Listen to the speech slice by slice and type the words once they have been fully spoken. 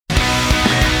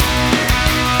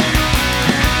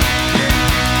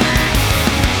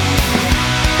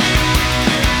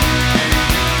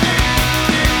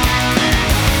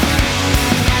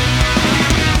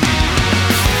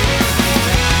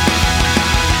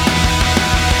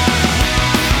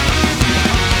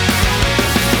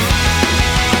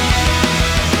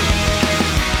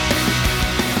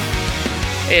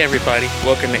Hey everybody,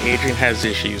 welcome to Adrian Has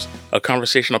Issues, a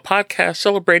conversational podcast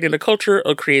celebrating the culture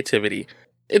of creativity.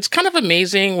 It's kind of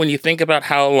amazing when you think about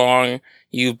how long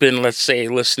you've been, let's say,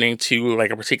 listening to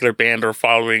like a particular band or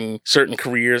following certain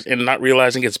careers and not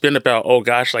realizing it's been about,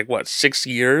 6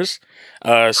 years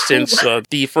since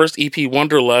the first EP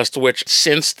Wonderlust, which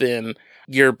since then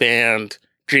your band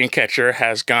Dreamcatcher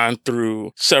has gone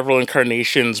through several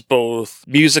incarnations, both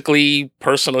musically,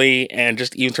 personally, and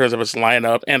just even in terms of its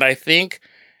lineup. And I think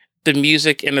the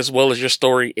music and as well as your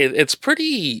story, it's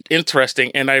pretty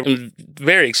interesting. And I'm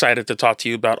very excited to talk to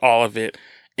you about all of it.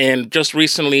 And just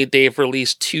recently, they've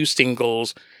released 2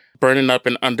 singles, Burning Up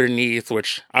and Underneath,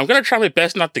 which I'm going to try my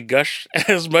best not to gush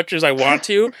as much as I want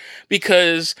to,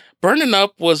 because Burning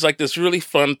Up was like this really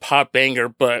fun pop banger,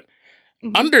 but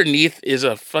Underneath is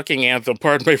a fucking anthem,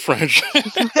 pardon my French.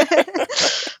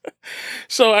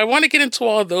 So I want to get into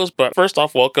all of those, but first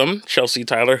off, welcome Chelsea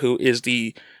Tyler, who is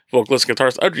the vocalist and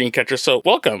guitarist of Dreamcatcher. So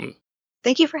welcome.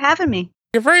 Thank you for having me.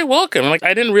 You're very welcome. Like,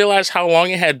 I didn't realize how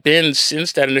long it had been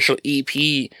since that initial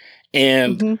EP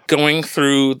and going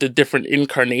through the different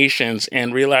incarnations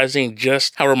and realizing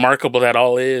just how remarkable that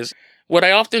all is. What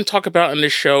I often talk about in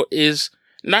this show is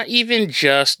not even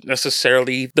just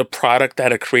necessarily the product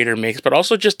that a creator makes, but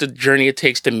also just the journey it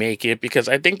takes to make it, because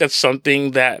I think that's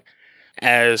something that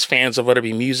as fans of whether it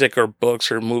be music or books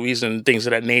or movies and things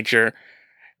of that nature,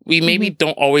 we maybe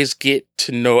don't always get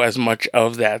to know as much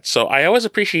of that. So I always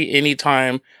appreciate any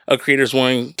time a creator is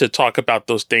willing to talk about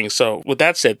those things. So with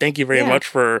that said, thank you very much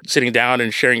for sitting down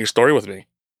and sharing your story with me.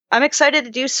 I'm excited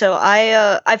to do so.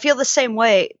 I feel the same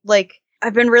way. Like,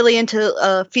 I've been really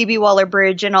into Phoebe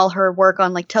Waller-Bridge and all her work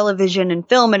on like television and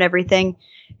film and everything.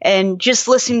 And just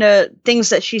listening to things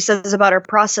that she says about her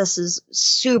process is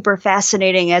super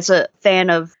fascinating as a fan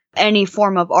of any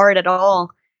form of art at all.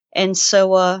 And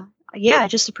so, I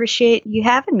just appreciate you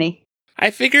having me.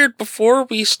 I figured before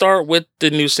we start with the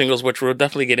new singles, which we'll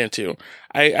definitely get into,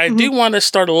 I do want to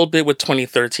start a little bit with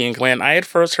 2013. When I had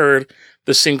first heard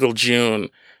the single June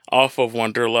off of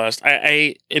Wonderlust,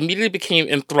 I immediately became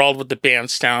enthralled with the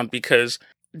band's sound because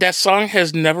that song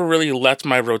has never really left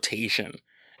my rotation,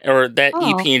 or that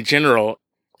EP in general.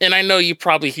 And I know you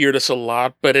probably hear this a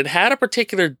lot, but it had a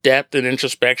particular depth and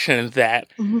introspection that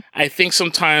I think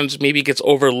sometimes maybe gets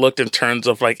overlooked in terms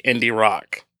of like indie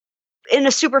rock. In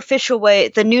a superficial way,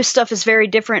 the new stuff is very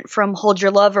different from Hold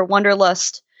Your Love or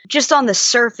Wonderlust, just on the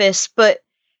surface, but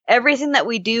everything that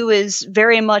we do is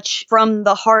very much from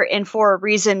the heart and for a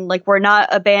reason. Like, we're not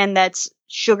a band that's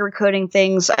sugarcoating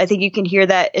things. I think you can hear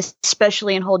that,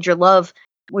 especially in Hold Your Love,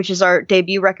 which is our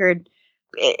debut record.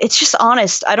 It's just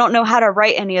honest. I don't know how to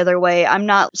write any other way. I'm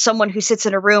not someone who sits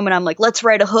in a room and I'm like, let's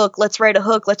write a hook, let's write a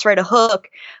hook, let's write a hook.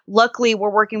 Luckily, we're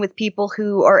working with people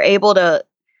who are able to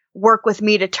work with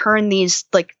me to turn these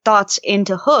like thoughts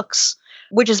into hooks,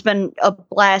 which has been a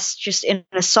blast just in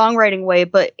a songwriting way.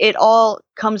 But it all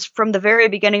comes from the very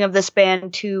beginning of this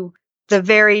band to the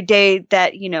very day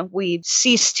that, we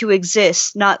cease to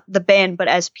exist, not the band, but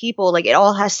as people. Like, it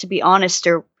all has to be honest,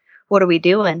 or what are we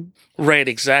doing? Right,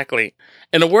 exactly.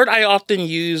 And a word I often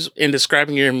use in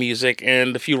describing your music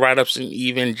and the few write-ups and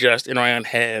even just in my own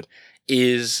head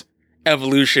is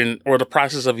evolution, or the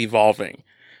process of evolving.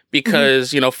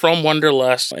 Because, from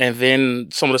Wonderlust and then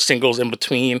some of the singles in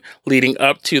between leading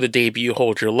up to the debut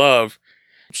Hold Your Love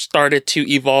started to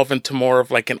evolve into more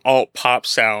of like an alt pop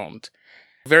sound.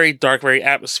 Very dark, very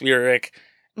atmospheric.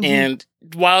 And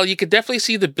while you could definitely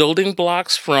see the building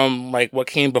blocks from like what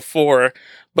came before,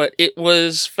 but it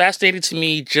was fascinating to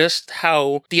me just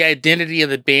how the identity of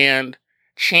the band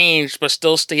changed, but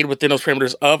still stayed within those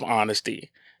parameters of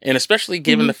honesty. And especially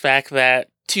given the fact that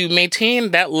to maintain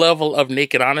that level of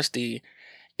naked honesty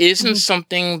isn't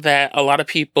something that a lot of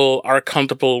people are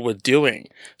comfortable with doing.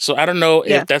 So I don't know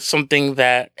if that's something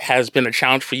that has been a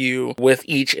challenge for you with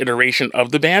each iteration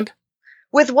of the band.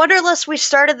 With Wonderlust, we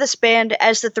started this band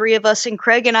as the three of us, and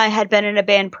Craig and I had been in a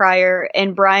band prior,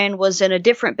 and Brian was in a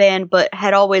different band, but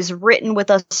had always written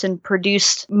with us and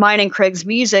produced mine and Craig's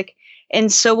music.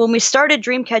 And so when we started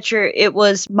Dreamcatcher, it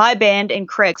was my band and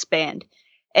Craig's band.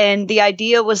 And the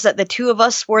idea was that the two of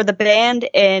us were the band,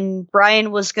 and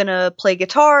Brian was going to play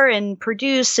guitar and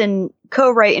produce and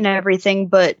co-write and everything,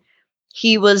 but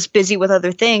he was busy with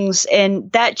other things, and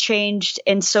that changed.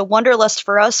 And so Wonderlust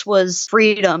for us was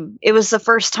freedom. It was the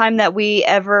first time that we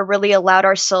ever really allowed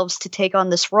ourselves to take on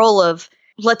this role of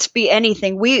let's be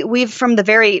anything. We've from the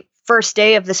very first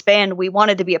day of this band, we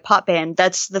wanted to be a pop band.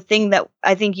 That's the thing that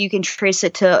I think you can trace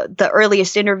it to the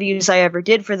earliest interviews I ever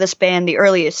did for this band, the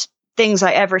earliest things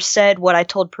I ever said, what I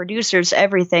told producers,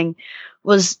 everything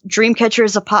was Dreamcatcher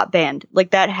is a pop band.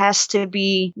 Like, that has to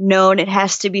be known. It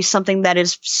has to be something that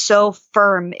is so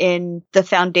firm in the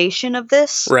foundation of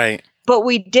this. Right. But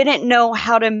we didn't know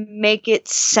how to make it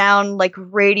sound like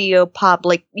radio pop,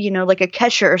 like, like a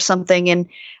Kesha or something. And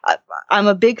I'm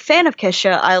a big fan of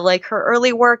Kesha. I like her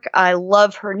early work. I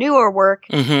love her newer work.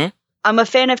 Mm-hmm. I'm a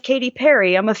fan of Katy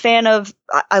Perry. I'm a fan of,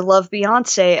 I love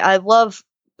Beyonce. I love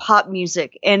pop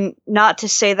music. And not to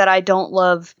say that I don't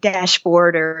love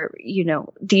Dashboard or,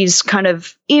 these kind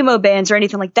of emo bands or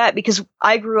anything like that, because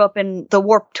I grew up in the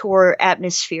Warped Tour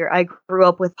atmosphere. I grew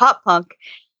up with pop punk,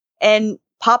 and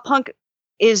pop punk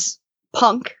is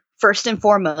punk first and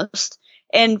foremost.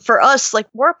 And for us, like,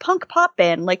 we're a punk pop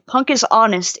band. Like, punk is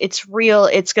honest. It's real.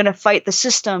 It's going to fight the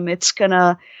system. It's going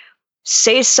to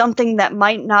say something that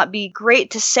might not be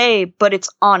great to say, but it's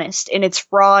honest and it's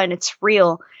raw and it's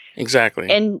real. Exactly.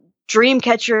 And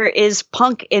Dreamcatcher is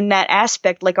punk in that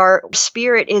aspect. Like, our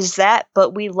spirit is that,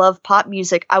 but we love pop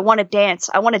music. I want to dance.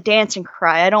 I want to dance and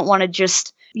cry. I don't want to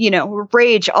just,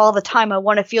 rage all the time. I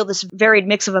want to feel this varied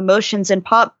mix of emotions. And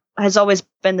pop has always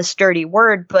been this dirty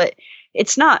word, but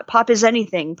it's not. Pop is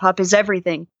anything. Pop is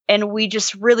everything. And we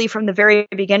just really, from the very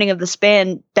beginning of this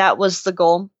band, that was the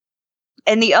goal.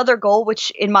 And the other goal,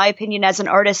 which in my opinion as an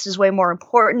artist is way more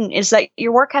important, is that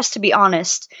your work has to be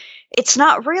honest. It's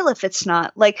not real if it's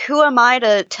not. Like, who am I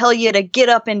to tell you to get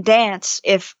up and dance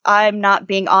if I'm not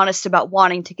being honest about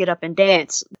wanting to get up and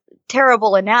dance?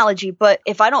 Terrible analogy, but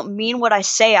if I don't mean what I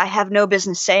say, I have no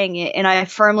business saying it. And I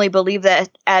firmly believe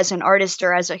that as an artist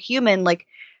or as a human, like,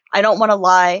 I don't want to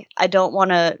lie. I don't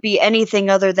want to be anything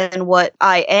other than what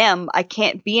I am. I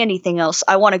can't be anything else.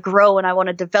 I want to grow and I want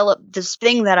to develop this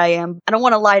thing that I am. I don't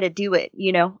want to lie to do it.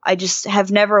 I just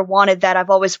have never wanted that. I've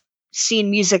always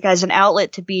seen music as an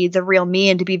outlet to be the real me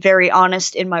and to be very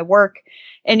honest in my work.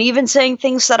 And even saying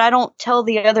things that I don't tell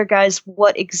the other guys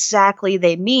what exactly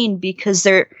they mean, because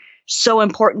they're so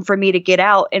important for me to get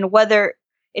out. And whether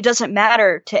it doesn't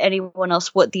matter to anyone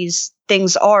else what these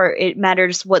things are, it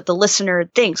matters what the listener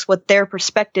thinks, what their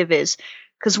perspective is.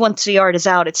 Because once the art is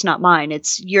out, it's not mine.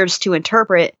 It's yours to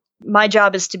interpret. My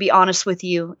job is to be honest with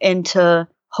you and to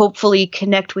hopefully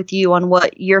connect with you on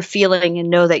what you're feeling and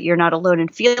know that you're not alone in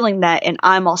feeling that. And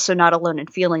I'm also not alone in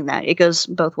feeling that. It goes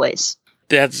both ways.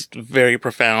 That's very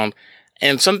profound.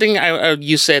 And something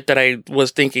you said that I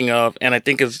was thinking of, and I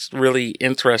think is really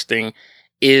interesting,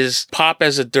 is pop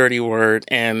as a dirty word.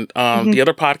 And the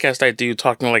other podcast I do,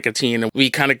 Talking Like a Teen, we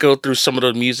kind of go through some of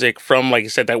the music from, like you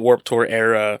said, that Warped Tour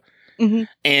era. Mm-hmm.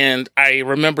 And I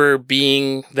remember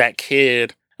being that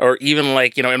kid, or even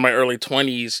like, in my early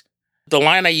 20s, the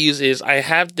line I use is, I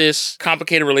have this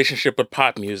complicated relationship with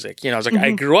pop music. It's like,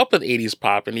 I grew up with 80s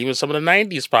pop and even some of the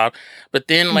 90s pop. But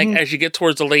then, like, as you get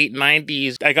towards the late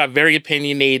 90s, I got very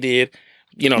opinionated,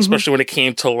 especially when it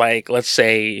came to, like, let's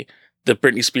say, the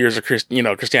Britney Spears or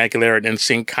Christina Aguilera and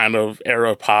NSYNC kind of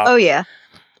era of pop. Oh, yeah.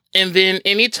 And then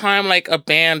anytime, like, a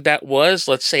band that was,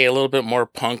 let's say, a little bit more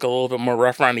punk, a little bit more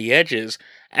rough around the edges,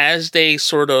 as they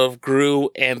sort of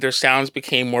grew and their sounds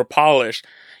became more polished,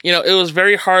 it was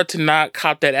very hard to not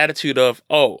cop that attitude of,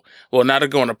 oh, well, now they're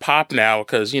going to pop now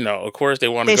because, of course they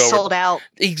want to go. They sold out.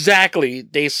 Exactly.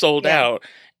 They sold out.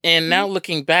 And now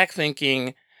looking back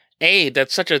thinking, hey,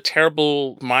 that's such a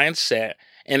terrible mindset.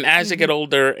 And as I get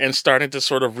older and starting to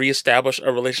sort of reestablish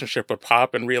a relationship with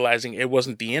pop and realizing it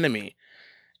wasn't the enemy.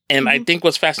 And I think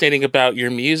what's fascinating about your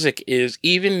music is,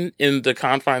 even in the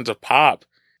confines of pop,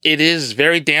 it is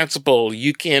very danceable.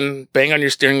 You can bang on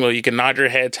your steering wheel, you can nod your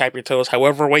head, tap your toes,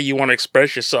 however way you want to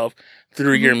express yourself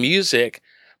through your music,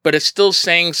 but it's still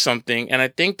saying something. And I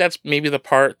think that's maybe the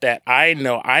part that I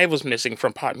know I was missing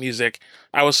from pop music.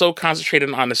 I was so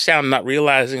concentrated on the sound, not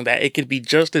realizing that it could be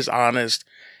just as honest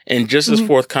and just as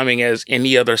forthcoming as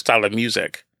any other style of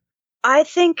music. I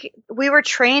think we were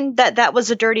trained that that was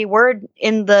a dirty word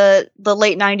in the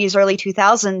late 90s, early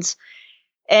 2000s.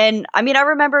 And I mean, I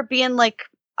remember being like,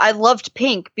 I loved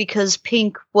Pink because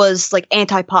Pink was like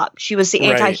anti-pop. She was the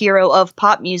anti-hero of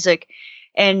pop music.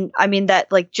 And I mean,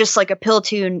 that, like, Just Like a Pill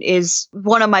tune is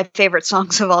one of my favorite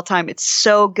songs of all time. It's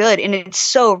so good and it's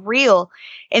so real.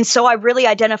 And so I really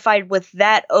identified with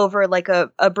that over like a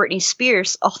Britney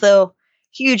Spears, although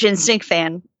huge NSYNC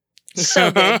fan.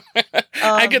 So good.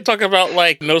 I could talk about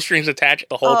like No Strings Attached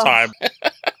the whole time.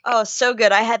 Oh, so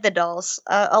good. I had the dolls.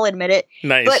 I'll admit it.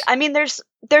 Nice. But I mean, there's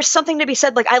something to be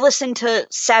said. Like, I listened to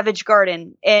Savage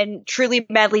Garden, and Truly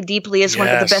Madly Deeply is one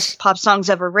of the best pop songs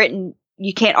ever written.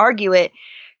 You can't argue it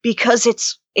because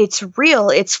it's real.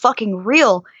 It's fucking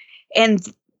real. And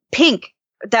Pink,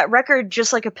 that record,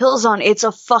 Just Like a Pill's on, it's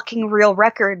a fucking real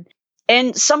record.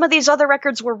 And some of these other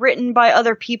records were written by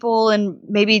other people and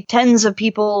maybe tens of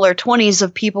people or 20s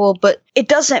of people, but it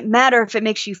doesn't matter if it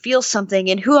makes you feel something.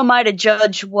 And who am I to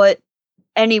judge what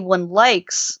anyone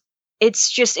likes?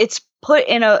 It's put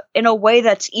in a way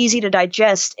that's easy to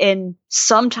digest. And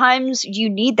sometimes you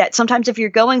need that. Sometimes if you're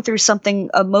going through something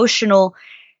emotional,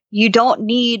 you don't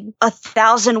need a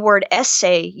 1,000-word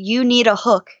essay. You need a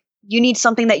hook. You need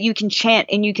something that you can chant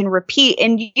and you can repeat.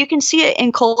 And you can see it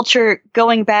in culture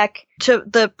going back to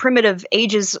the primitive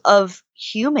ages of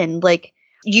human. Like,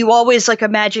 you always like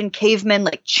imagine cavemen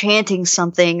like chanting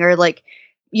something, or like,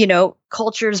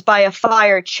 cultures by a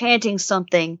fire chanting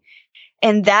something.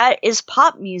 And that is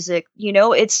pop music.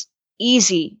 It's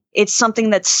easy. It's something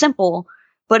that's simple,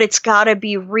 but it's gotta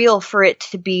be real for it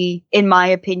to be, in my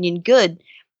opinion, good.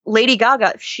 Lady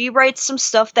Gaga, she writes some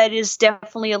stuff that is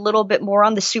definitely a little bit more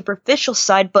on the superficial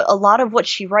side, but a lot of what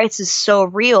she writes is so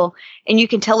real, and you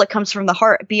can tell it comes from the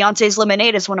heart. Beyonce's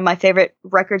Lemonade is one of my favorite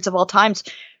records of all times,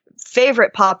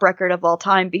 favorite pop record of all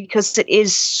time, because it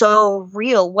is so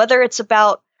real. Whether it's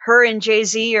about her and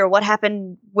Jay-Z or what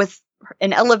happened with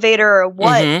an elevator or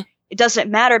what, it doesn't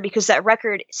matter, because that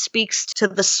record speaks to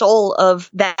the soul of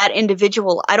that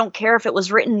individual. I don't care if it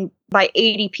was written by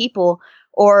 80 people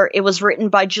or it was written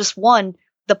by just one.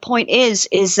 The point is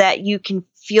that you can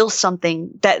feel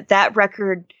something. That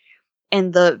record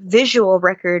and the visual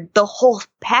record, the whole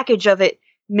package of it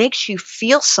makes you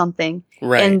feel something.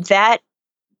 Right. And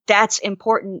that's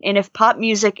important. And if pop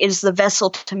music is the vessel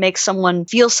to make someone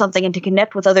feel something and to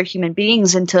connect with other human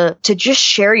beings and to just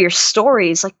share your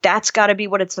stories, like, that's got to be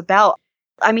what it's about.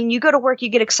 I mean, you go to work, you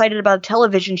get excited about a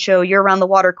television show, you're around the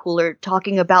water cooler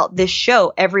talking about this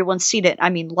show. Everyone's seen it.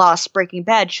 I mean, Lost, Breaking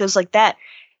Bad, shows like that.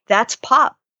 That's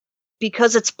pop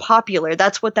because it's popular.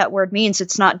 That's what that word means.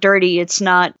 It's not dirty. It's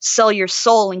not sell your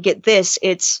soul and get this.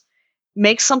 It's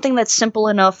make something that's simple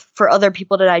enough for other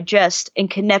people to digest and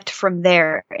connect from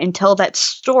there and tell that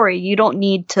story. You don't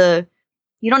need to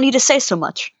say so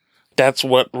much. That's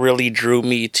what really drew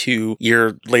me to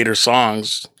your later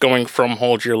songs, going from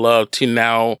Hold Your Love to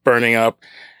now Burning Up,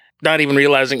 not even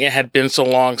realizing it had been so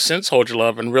long since Hold Your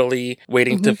Love and really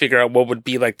waiting to figure out what would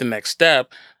be like the next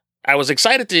step. I was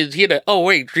excited to hear that, oh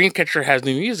wait, Dreamcatcher has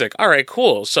new music. All right,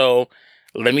 cool. So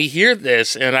let me hear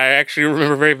this. And I actually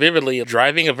remember very vividly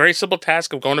driving a very simple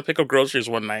task of going to pick up groceries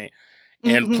one night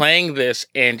and playing this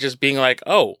and just being like,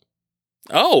 oh.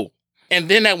 And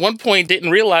then at one point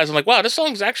didn't realize, I'm like, wow, this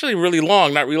song's actually really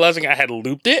long, not realizing I had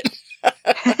looped it.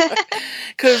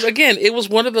 Because again, it was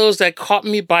one of those that caught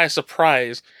me by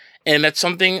surprise. And that's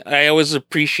something I always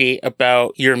appreciate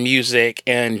about your music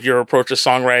and your approach to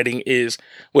songwriting is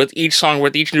with each song,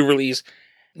 with each new release,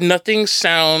 nothing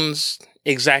sounds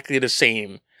exactly the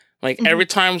same. Like every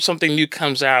time something new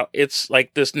comes out, it's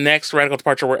like this next radical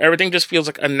departure where everything just feels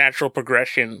like a natural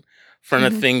progression from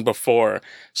the thing before.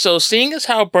 So seeing as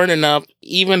how Burning Up,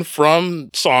 even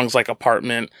from songs like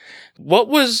Apartment, what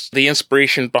was the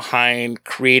inspiration behind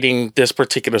creating this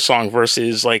particular song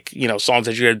versus like, songs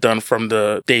that you had done from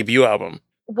the debut album?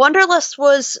 Wanderlust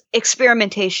was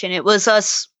experimentation. It was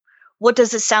us. What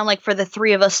does it sound like for the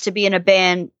three of us to be in a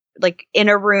band, like in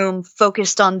a room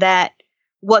focused on that?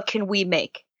 What can we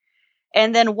make?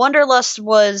 And then Wanderlust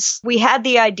was, we had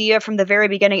the idea from the very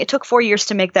beginning. It took 4 years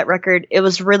to make that record. It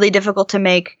was really difficult to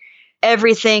make.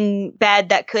 Everything bad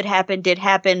that could happen did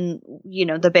happen.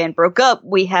 The band broke up.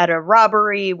 We had a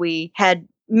robbery. We had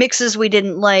mixes we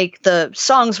didn't like. The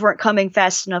songs weren't coming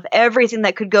fast enough. Everything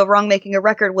that could go wrong making a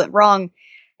record went wrong.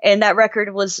 And that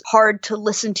record was hard to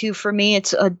listen to for me.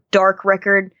 It's a dark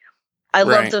record. I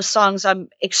love those songs. I'm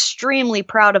extremely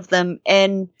proud of them.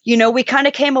 And, we kind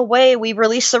of came away. We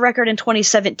released the record in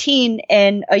 2017.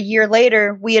 And a year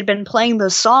later, we had been playing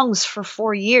those songs for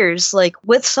 4 years, like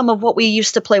with some of what we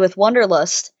used to play with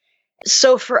Wanderlust.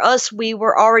 So for us, we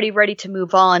were already ready to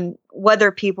move on,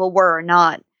 whether people were or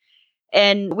not.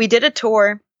 And we did a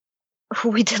tour.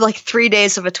 We did like 3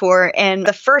 days of a tour. And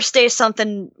the first day,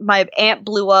 my amp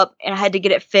blew up and I had to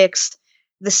get it fixed.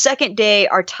 The second day,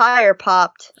 our tire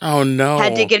popped. Oh, no.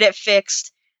 Had to get it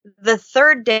fixed. The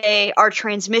third day, our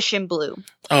transmission blew.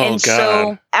 Oh, and God.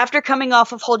 So after coming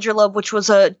off of Hold Your Love, which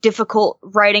was a difficult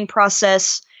writing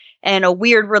process and a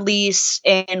weird release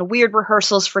and weird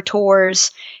rehearsals for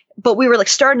tours, but we were like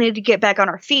starting to get back on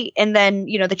our feet. And then,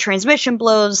 the transmission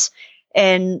blows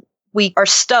and we are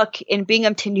stuck in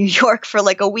Binghamton, New York for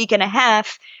like a week and a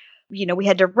half. We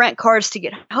had to rent cars to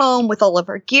get home with all of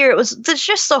our gear. It's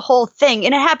just the whole thing.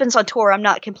 And it happens on tour. I'm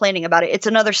not complaining about it. It's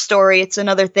another story. It's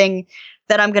another thing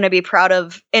that I'm going to be proud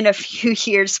of in a few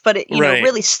years, but it,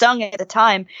 really stung at the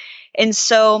time. And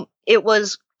so it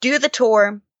was do the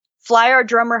tour, fly our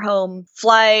drummer home,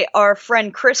 fly our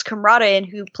friend Chris Camrata in,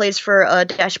 who plays for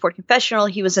Dashboard Confessional.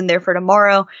 He was in There for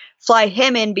Tomorrow. Fly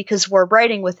him in because we're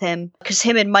writing with him. Because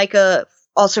him and Micah,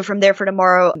 also from There for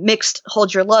Tomorrow, mixed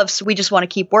Hold Your Love. So we just want to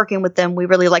keep working with them. We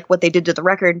really like what they did to the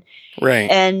record. Right.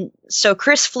 And so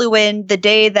Chris flew in the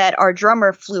day that our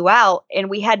drummer flew out, and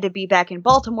we had to be back in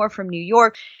Baltimore from New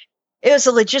York. It was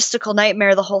a logistical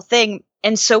nightmare, the whole thing.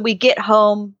 And so we get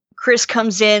home. Chris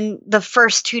comes in. The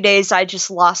first 2 days, I just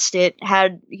lost it,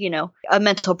 had, a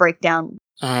mental breakdown.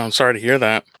 Oh, I'm sorry to hear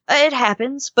that. It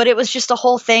happens, but it was just a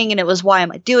whole thing, and it was, why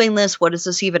am I doing this? What is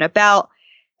this even about?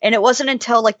 And it wasn't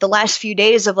until the last few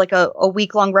days of a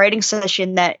week-long writing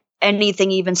session that anything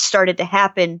even started to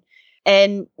happen.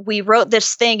 And we wrote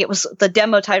this thing. The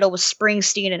demo title was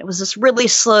Springsteen, and it was this really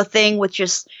slow thing with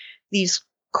just these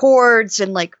chords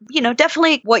and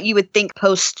definitely what you would think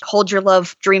post Hold Your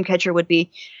Love Dreamcatcher would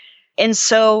be. And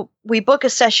so we book a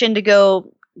session to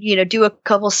go, do a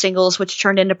couple singles, which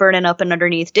turned into Burning Up and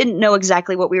Underneath. Didn't know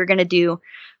exactly what we were going to do,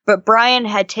 but Brian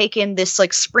had taken this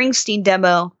Springsteen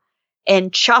demo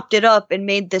and chopped it up and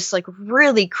made this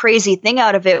really crazy thing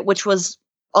out of it, which was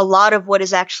a lot of what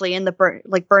is actually in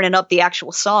the Burning Up, the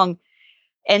actual song.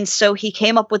 And so he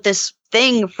came up with this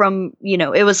thing from,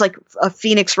 it was like a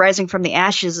phoenix rising from the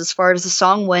ashes as far as the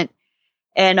song went.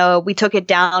 And we took it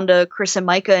down to Chris and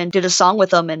Micah and did a song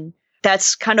with them. And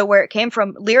that's kind of where it came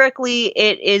from. Lyrically,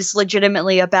 it is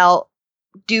legitimately about,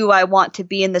 do I want to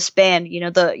be in this band?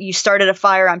 You started a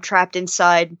fire, I'm trapped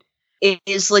inside. It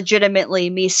is legitimately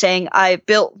me saying, I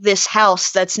built this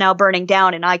house that's now burning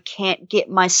down and I can't get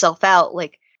myself out.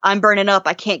 I'm burning up.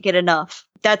 I can't get enough.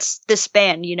 That's this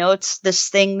band, it's this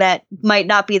thing that might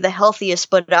not be the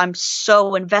healthiest, but I'm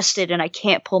so invested and I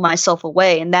can't pull myself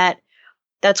away. And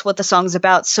that's what the song's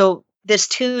about. So this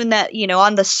tune that,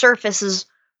 on the surface is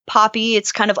poppy,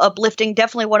 it's kind of uplifting,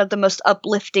 definitely one of the most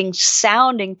uplifting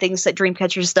sounding things that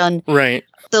Dreamcatcher's done. Right.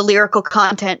 The lyrical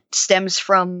content stems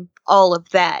from all of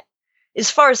that. As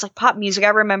far as pop music, I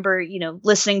remember,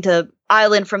 listening to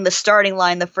Island from the Starting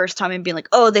Line the first time and being like,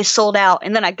 oh, they sold out.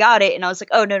 And then I got it and I was like,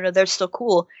 oh, no, they're still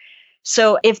cool.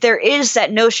 So if there is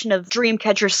that notion of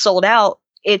Dreamcatcher sold out,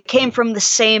 it came from the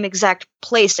same exact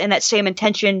place and that same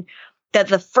intention that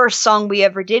the first song we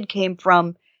ever did came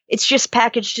from. It's just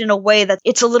packaged in a way that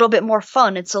it's a little bit more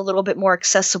fun. It's a little bit more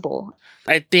accessible.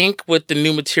 I think with the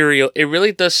new material, it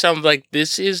really does sound like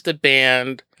this is the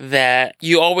band that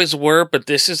you always were, but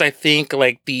this is, I think,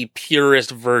 the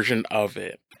purest version of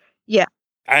it. Yeah.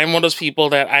 I'm one of those people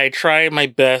that I try my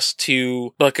best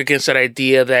to buck against that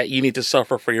idea that you need to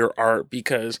suffer for your art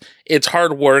because it's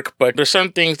hard work, but there's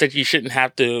some things that you shouldn't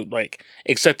have to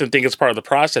accept and think it's part of the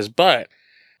process. But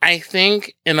I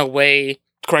think in a way,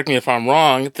 correct me if I'm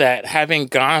wrong, that having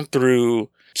gone through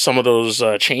some of those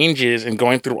changes and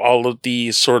going through all of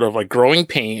these sort of growing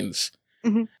pains,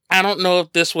 mm-hmm. I don't know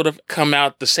if this would have come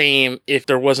out the same if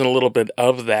there wasn't a little bit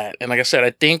of that. And like I said,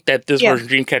 I think that this version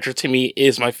of Dreamcatcher to me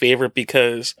is my favorite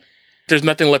because there's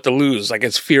nothing left to lose.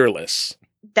 It's fearless.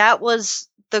 That was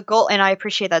the goal, and I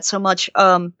appreciate that so much.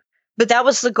 But that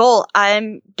was the goal.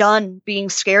 I'm done being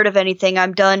scared of anything.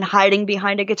 I'm done hiding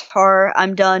behind a guitar.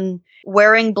 I'm done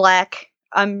wearing black.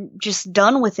 I'm just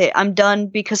done with it. I'm done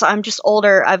because I'm just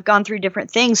older. I've gone through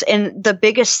different things. And the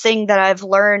biggest thing that I've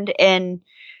learned, and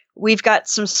we've got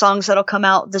some songs that'll come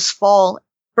out this fall,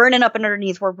 Burning Up and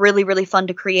Underneath were really, really fun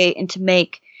to create and to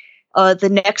make. The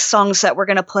next songs that we're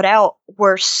going to put out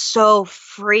were so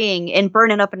freeing, and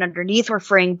Burning Up and Underneath were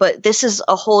freeing. But this is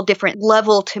a whole different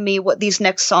level to me, what these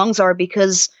next songs are,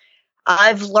 because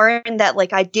I've learned that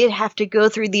I did have to go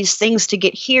through these things to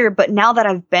get here. But now that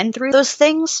I've been through those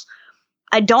things,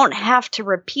 I don't have to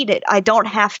repeat it. I don't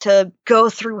have to go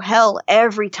through hell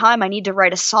every time I need to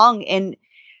write a song. And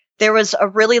there was a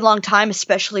really long time,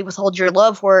 especially with Hold Your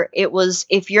Love, where it was,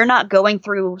 if you're not going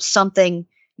through something,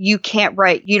 you can't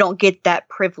write. You don't get that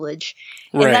privilege.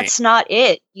 Right. And that's not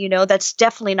it. That's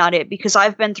definitely not it, because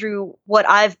I've been through what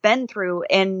I've been through,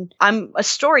 and I'm a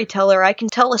storyteller. I can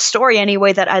tell a story any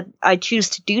way that I choose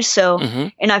to do so. Mm-hmm.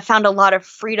 And I found a lot of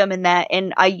freedom in that.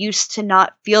 And I used to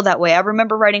not feel that way. I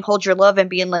remember writing Hold Your Love and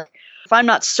being like, if I'm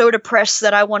not so depressed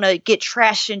that I want to get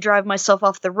trashed and drive myself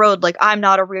off the road, I'm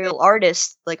not a real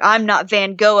artist. I'm not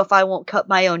Van Gogh if I won't cut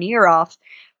my own ear off.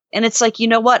 And it's you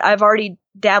know what? I've already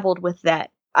dabbled with that.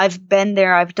 I've been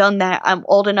there. I've done that. I'm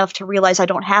old enough to realize I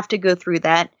don't have to go through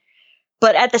that.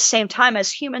 But at the same time, as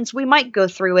humans, we might go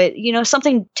through it.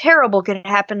 Something terrible could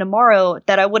happen tomorrow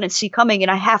that I wouldn't see coming,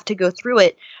 and I have to go through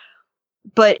it.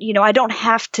 But, I don't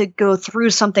have to go through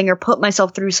something or put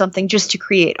myself through something just to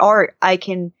create art. I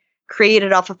can create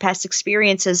it off of past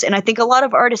experiences. And I think a lot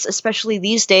of artists, especially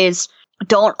these days,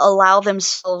 don't allow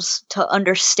themselves to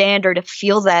understand or to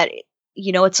feel that.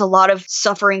 It's a lot of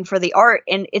suffering for the art,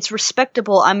 and it's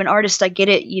respectable. I'm an artist, I get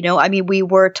it. I mean, we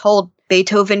were told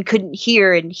Beethoven couldn't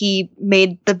hear and he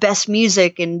made the best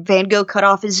music, and Van Gogh cut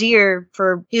off his ear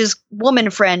for his woman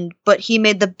friend, but he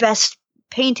made the best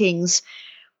paintings.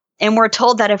 And we're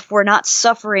told that if we're not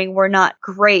suffering, we're not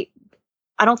great.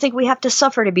 I don't think we have to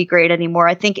suffer to be great anymore.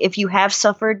 I think if you have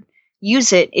suffered,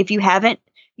 use it. If you haven't,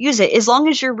 use it. As long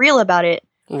as you're real about it.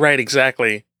 Right,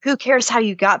 exactly. Who cares how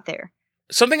you got there?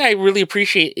 Something I really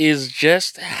appreciate is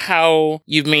just how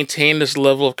you've maintained this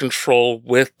level of control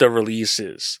with the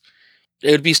releases.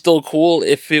 It would be still cool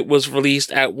if it was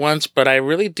released at once, but I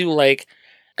really do like,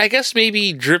 I guess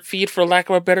maybe drip feed for lack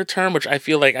of a better term, which I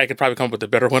feel like I could probably come up with a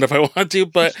better one if I want to,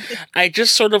 but I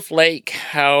just sort of like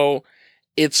how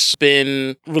it's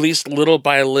been released little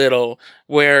by little,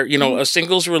 where, a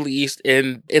single's released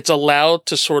and it's allowed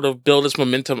to sort of build its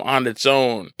momentum on its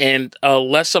own, and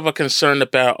less of a concern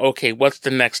about, okay, what's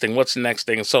the next thing? What's the next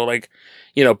thing? So like,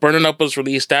 Burning Up was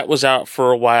released, that was out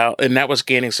for a while, and that was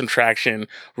gaining some traction.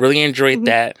 Really enjoyed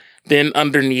that. Then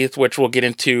Underneath, which we'll get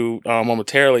into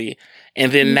momentarily.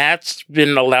 And then that's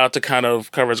been allowed to kind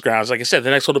of cover its grounds. Like I said, the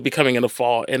next one will be coming in the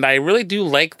fall. And I really do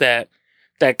like that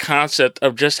concept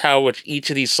of just how with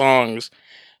each of these songs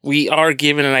we are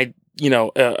given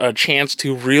a chance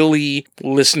to really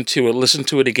listen to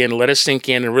it again, let it sink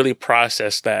in and really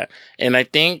process that. And I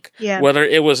think whether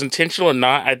it was intentional or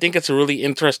not, I think it's a really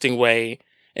interesting way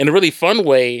and a really fun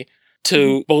way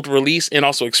to both release and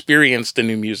also experience the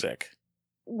new music.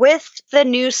 With the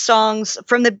new songs,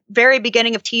 from the very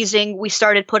beginning of teasing, we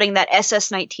started putting that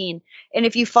SS19. And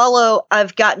if you follow,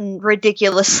 I've gotten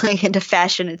ridiculously into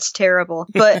fashion. It's terrible.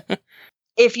 But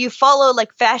if you follow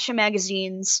like fashion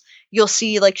magazines, you'll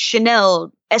see like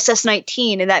Chanel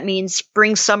SS19, and that means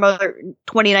Spring Summer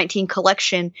 2019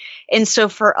 collection. And so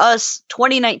for us,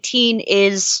 2019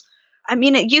 is, I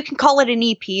mean, you can call it an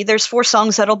EP. There's 4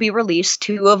 songs that'll be released.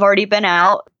 2 have already been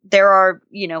out. There are,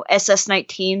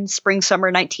 SS19, Spring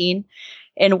Summer 19,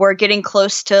 and we're getting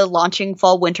close to launching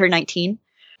Fall Winter 19.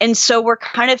 And so we're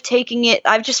kind of taking it.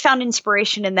 I've just found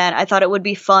inspiration in that. I thought it would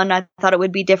be fun. I thought it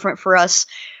would be different for us.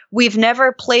 We've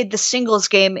never played the singles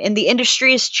game, and the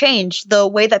industry has changed. The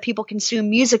way that people consume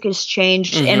music has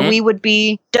changed, and we would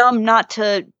be dumb not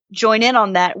to join in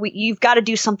on that. You've got to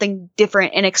do something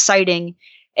different and exciting.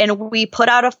 And we put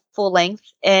out a full length,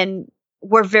 and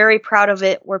we're very proud of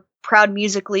it. We're proud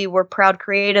musically. We're proud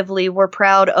creatively. We're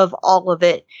proud of all of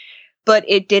it. But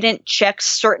it didn't check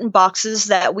certain boxes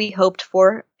that we hoped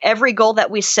for. Every goal that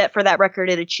we set for that record,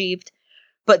 it achieved.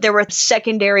 But there were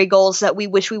secondary goals that we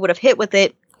wish we would have hit with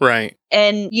it. Right.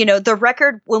 And, the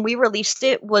record, when we released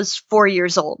it, was 4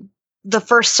 years old. The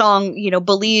first song,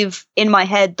 Believe, In My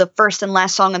Head, the first and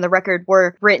last song on the record,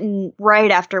 were written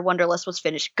right after Wonderlust was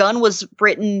finished. Gun was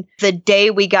written the day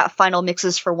we got final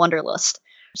mixes for Wonderlust.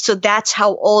 So that's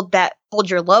how old that Hold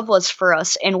Your Love was for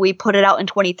us. And we put it out in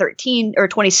 2013 or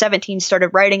 2017,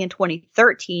 started writing in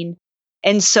 2013.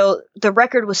 And so the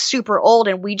record was super old,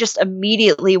 and we just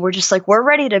immediately were just like, we're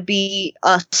ready to be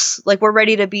us. Like, we're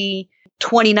ready to be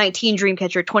 2019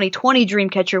 Dreamcatcher, 2020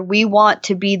 Dreamcatcher. We want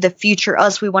to be the future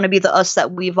us. We want to be the us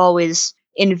that we've always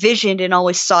envisioned and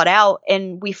always sought out.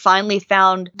 And we finally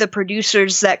found the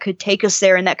producers that could take us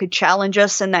there and that could challenge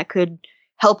us and that could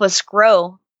help us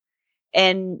grow.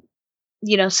 And,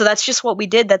 so that's just what we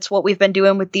did. That's what we've been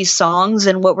doing with these songs,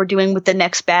 and what we're doing with the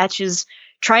next batch is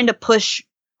trying to push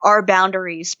our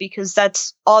boundaries, because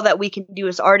that's all that we can do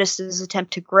as artists, is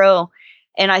attempt to grow.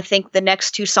 And I think the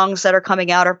next 2 songs that are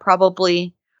coming out are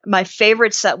probably my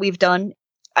favorites that we've done.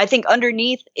 I think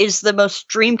Underneath is the most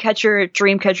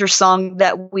Dreamcatcher song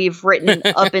that we've written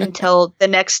up until the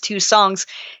next 2 songs,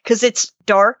 because it's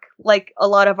dark like a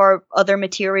lot of our other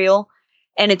material,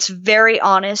 and it's very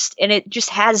honest, and it just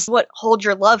has what Hold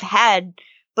Your Love had,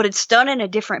 but it's done in a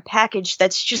different package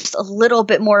that's just a little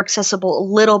bit more accessible,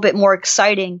 a little bit more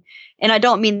exciting. And I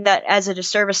don't mean that as a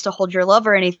disservice to Hold Your Love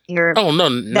or anything, or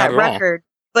that record.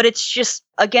 But it's just,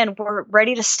 again, we're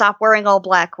ready to stop wearing all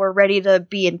black. We're ready to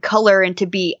be in color and to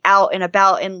be out and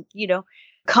about and,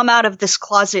 come out of this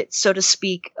closet, so to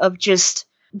speak, of just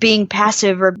being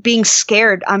passive or being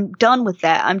scared. I'm done with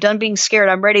that. I'm done being scared.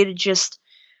 I'm ready to just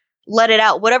let it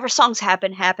out. Whatever songs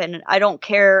happen. I don't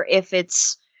care if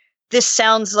it's, this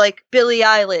sounds like Billie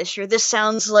Eilish, or this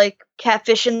sounds like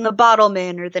Catfish and the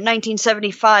Bottlemen, or the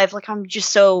 1975. Like, I'm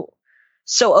just so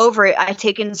over it. I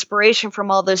take inspiration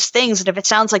from all those things, and if it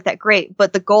sounds like that, great.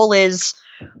 But the goal is,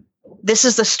 this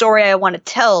is the story I want to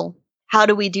tell. How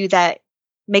do we do that?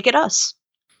 Make it us.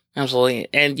 Absolutely.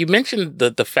 And you mentioned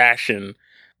the fashion.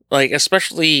 Like,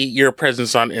 especially your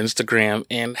presence on Instagram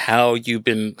and how you've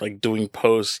been like doing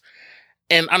posts.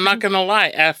 And I'm not Mhm. gonna lie,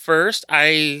 at first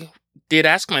I did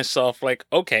ask myself, like,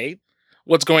 okay,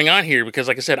 what's going on here? Because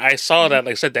like I said, I saw that,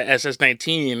 like I said, the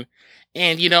SS19,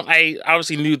 and I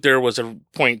obviously knew there was a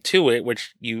point to it,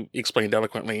 which you explained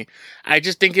eloquently. I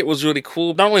just think it was really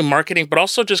cool, not only marketing, but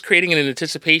also just creating an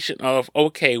anticipation of,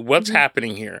 okay, what's Mhm.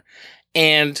 happening here?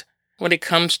 And when it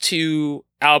comes to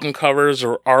album covers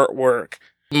or artwork,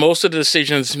 most of the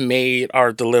decisions made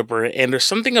are deliberate, and there's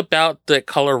something about the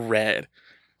color red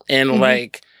and Mhm.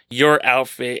 like your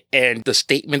outfit and the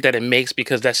statement that it makes,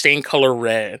 because that same color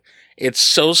red, it's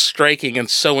so striking and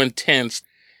so intense.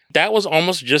 That was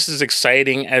almost just as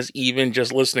exciting as even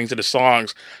just listening to the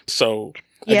songs. So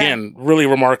Yeah. again, really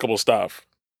remarkable stuff.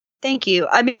 Thank you.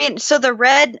 I mean, so the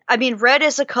red, red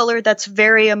is a color that's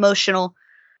very emotional.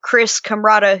 Chris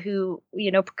Camrata, who,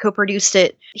 co-produced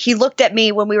it, he looked at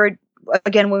me when we were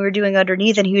doing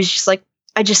Underneath, and he was just like,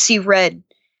 I just see red.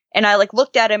 And I like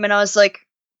looked at him and I was like,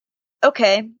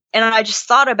 okay. And I just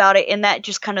thought about it, and that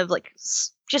just kind of like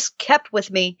just kept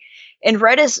with me. And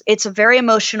red it's a very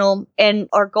emotional, and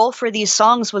our goal for these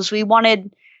songs was we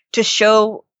wanted to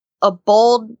show a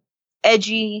bold,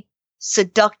 edgy,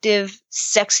 seductive,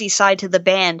 sexy side to the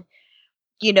band.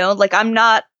 Like I'm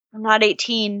not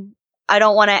 18. I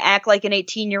don't want to act like an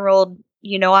 18-year-old.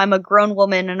 I'm a grown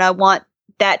woman, and I want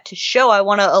that to show. I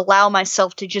want to allow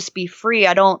myself to just be free.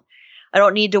 I don't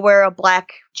need to wear a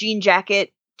black jean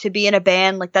jacket to be in a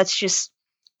band. Like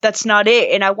that's not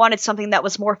it. And I wanted something that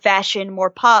was more fashion, more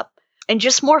pop, and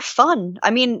just more fun.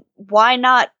 I mean, why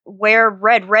not wear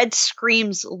red? Red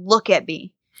screams, look at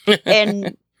me.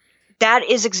 And that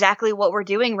is exactly what we're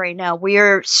doing right now. We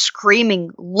are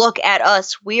screaming, look at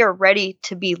us. We are ready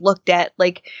to be looked at.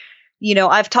 Like,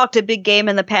 I've talked a big game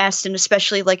in the past, and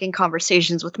especially like in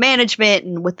conversations with management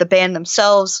and with the band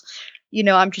themselves.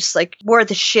 I'm just like, we're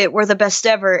the shit. We're the best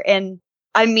ever. And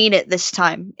I mean it this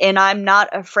time. And I'm not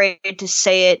afraid to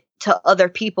say it to other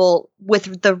people.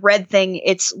 With the red thing,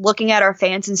 it's looking at our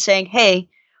fans and saying, hey,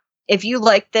 if you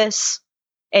like this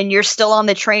and you're still on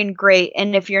the train, great.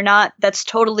 And if you're not, that's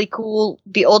totally cool.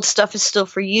 The old stuff is still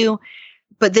for you,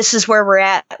 but this is where we're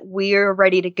at. We're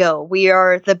ready to go. We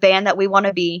are the band that we want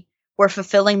to be. We're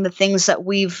fulfilling the things that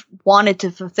we've wanted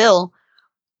to fulfill,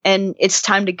 and it's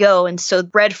time to go. And so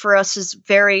red for us is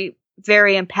very,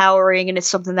 very empowering, and it's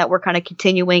something that we're kind of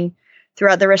continuing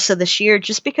throughout the rest of this year,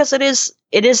 just because it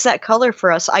is that color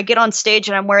for us. I get on stage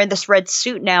and I'm wearing this red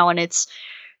suit now, and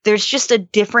there's just a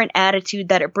different attitude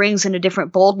that it brings, and a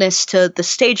different boldness to the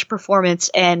stage performance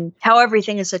and how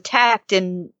everything is attacked.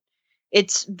 And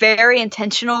it's very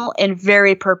intentional and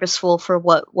very purposeful for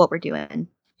what we're doing.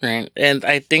 Right. And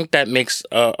I think that makes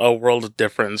a world of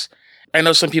difference. I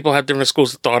know some people have different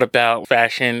schools of thought about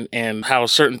fashion and how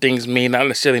certain things may not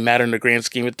necessarily matter in the grand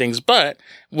scheme of things. But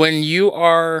when you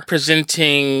are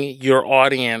presenting your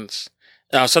audience,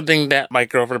 something that my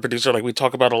girlfriend, producer, like we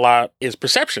talk about a lot is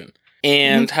perception. Hmm.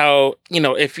 And how,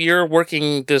 if you're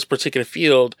working this particular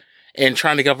field and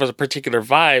trying to give us a particular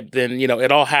vibe, then,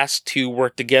 it all has to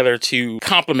work together to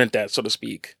complement that, so to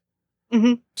speak.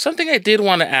 Hmm. Something I did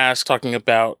want to ask, talking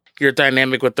about your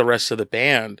dynamic with the rest of the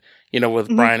band, with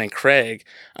Hmm. Brian and Craig,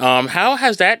 how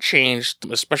has that changed,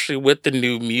 especially with the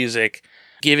new music,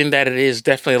 given that it is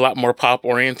definitely a lot more pop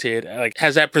oriented? Like,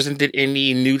 has that presented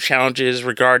any new challenges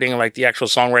regarding like the actual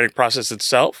songwriting process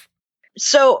itself?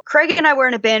 So Craig and I were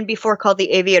in a band before called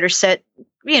the Aviator Set,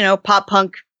 pop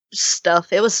punk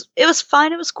stuff. It was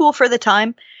fine. It was cool for the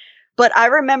time. But I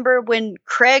remember when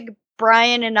Craig,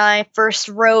 Brian, and I first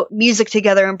wrote music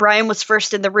together, and Brian was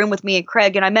first in the room with me and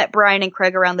Craig, and I met Brian and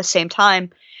Craig around the same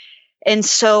time. And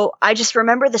so I just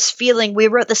remember this feeling. We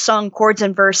wrote the song Chords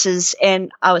and Verses,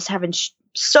 and I was having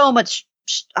so much,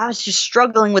 I was just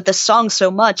struggling with this song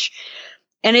so much.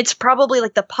 And it's probably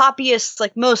like the poppiest,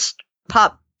 like most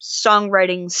pop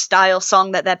songwriting style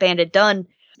song that band had done.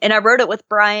 And I wrote it with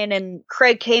Brian, and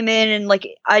Craig came in, and like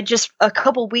a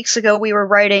couple weeks ago we were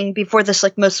writing before this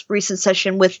like most recent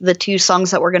session with the two songs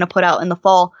that we're going to put out in the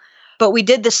fall. But we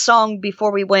did this song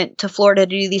before we went to Florida to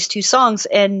do these two songs,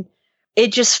 and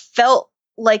it just felt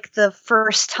like the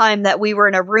first time that we were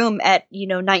in a room at,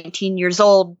 19 years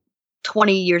old,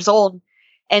 20 years old.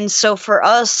 And so for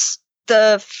us,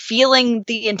 the feeling,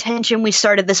 the intention we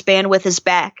started this band with is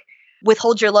back. With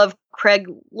Hold Your Love, Craig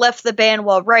left the band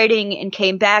while writing and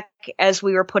came back as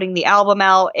we were putting the album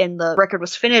out and the record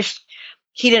was finished.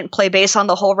 He didn't play bass on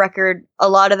the whole record. A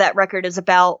lot of that record is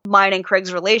about mine and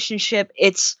Craig's relationship.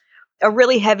 It's a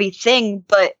really heavy thing,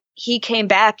 but he came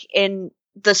back, and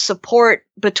the support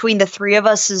between the three of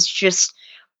us is just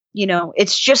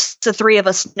It's just the three of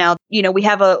us now. We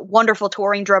have a wonderful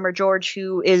touring drummer, George,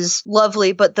 who is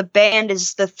lovely, but the band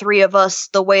is the three of us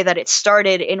the way that it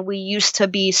started. And we used to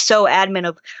be so adamant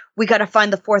of, we got to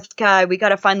find the fourth guy. We got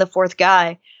to find the fourth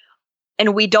guy.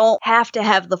 And we don't have to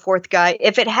have the fourth guy.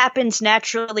 If it happens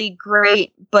naturally,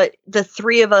 great. But the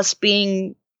three of us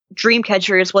being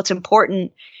Dreamcatcher is what's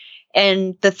important.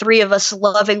 And the three of us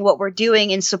loving what we're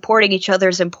doing and supporting each other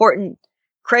is important.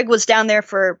 Craig was down there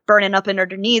for Burning Up and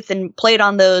Underneath and played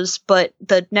on those, but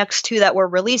the next two that we're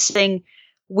releasing,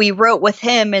 we wrote with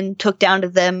him and took down to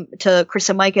them, to Chris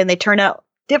and Micah, and they turned out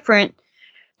different.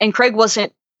 And Craig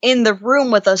wasn't in the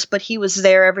room with us, but he was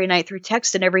there every night through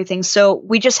text and everything. So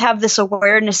we just have this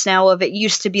awareness now of, it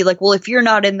used to be like, well, if you're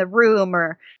not in the room,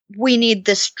 or we need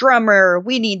this drummer, or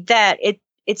we need that.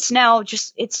 It's now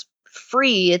just, it's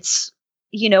free. It's,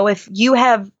 if you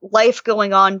have life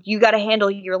going on, you got to handle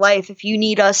your life. If you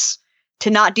need us to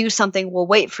not do something, we'll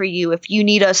wait for you. If you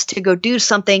need us to go do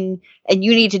something and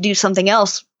you need to do something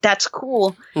else, that's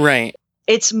cool. Right.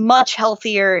 It's much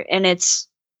healthier. And it's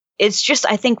just,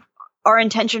 I think our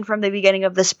intention from the beginning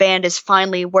of this band is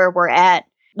finally where we're at,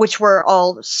 which we're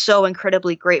all so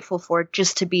incredibly grateful for,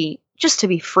 just to be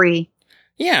free.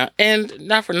 Yeah, and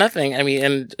not for nothing. I mean,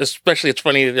 and especially it's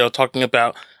funny, talking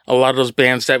about a lot of those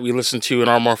bands that we listened to in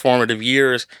our more formative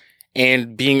years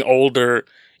and being older,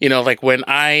 like when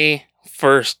I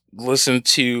first listened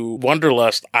to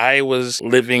Wonderlust, I was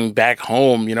living back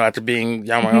home, after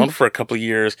being on my own for a couple of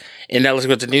years, and now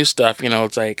listening to new stuff,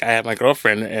 it's like I have my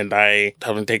girlfriend and I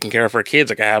haven't taken care of her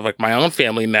kids. Like I have like my own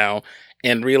family now.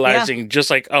 And realizing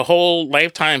just like a whole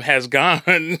lifetime has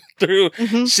gone through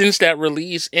since that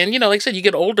release. And, like I said, you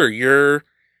get older, you're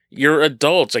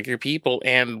adults, like you're people.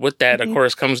 And with that, of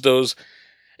course, comes those.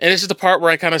 And this is the part where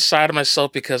I kind of sigh to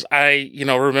myself, because I,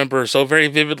 remember so very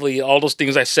vividly all those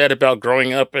things I said about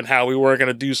growing up and how we weren't going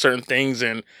to do certain things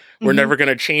and we're never going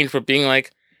to change, but being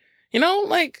like,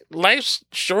 like life's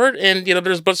short and,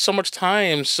 there's but so much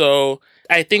time. So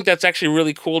I think that's actually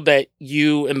really cool that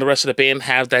you and the rest of the band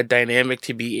have that dynamic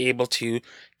to be able to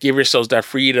give yourselves that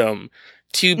freedom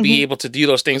to be able to do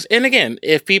those things. And again,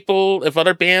 if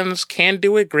other bands can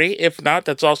do it, great. If not,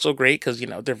 that's also great, because,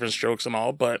 different strokes and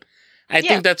all. But I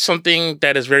think that's something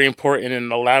that is very important in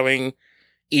allowing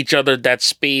each other that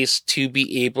space to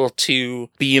be able to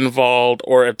be involved,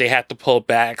 or if they have to pull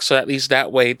back. So at least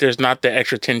that way, there's not the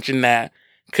extra tension that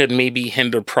could maybe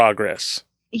hinder progress.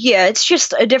 Yeah, it's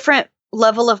just a different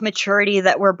level of maturity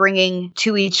that we're bringing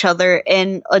to each other,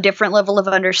 and a different level of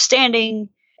understanding.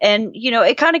 And,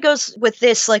 it kind of goes with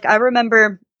this. Like, I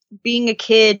remember being a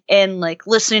kid and like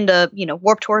listening to,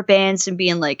 Warped Tour bands and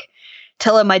being like,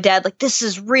 telling my dad, like, this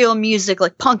is real music.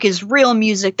 Like, punk is real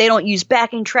music. They don't use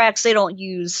backing tracks. They don't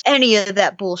use any of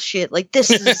that bullshit. Like,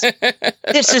 this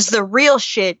is the real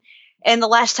shit. And the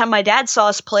last time my dad saw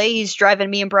us play, he's driving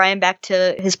me and Brian back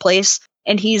to his place,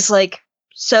 and he's like,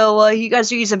 so you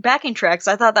guys are using backing tracks?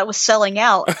 I thought that was selling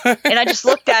out. And I just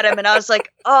looked at him and I was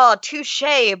like, oh, touche.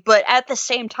 But at the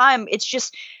same time, it's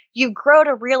just, you grow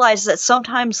to realize that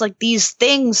sometimes like these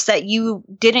things that you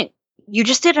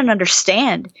just didn't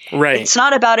understand. Right. It's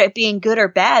not about it being good or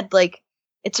bad. Like,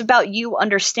 it's about you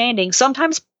understanding.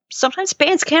 Sometimes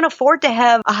bands can't afford to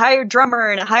have a hired drummer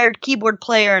and a hired keyboard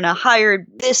player and a hired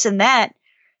this and that.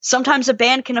 Sometimes a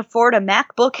band can afford a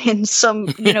MacBook and some,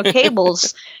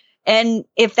 cables. And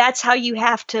if that's how you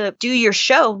have to do your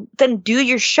show, then do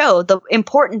your show. The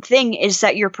important thing is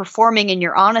that you're performing and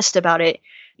you're honest about it,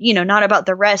 not about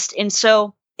the rest. And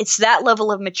so it's that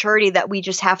level of maturity that we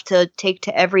just have to take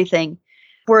to everything.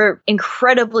 We're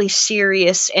incredibly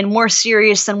serious and more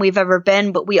serious than we've ever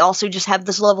been, but we also just have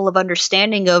this level of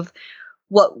understanding of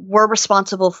what we're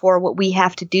responsible for, what we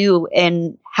have to do,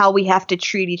 and how we have to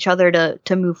treat each other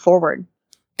to move forward.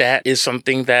 That is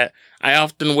something that I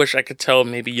often wish I could tell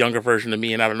maybe younger version of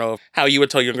me, and I don't know how you would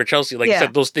tell younger Chelsea. Like you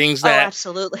said, those things that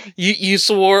absolutely. You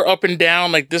swore up and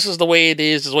down, like this is the way it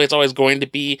is the way it's always going to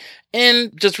be,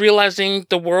 and just realizing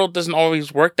the world doesn't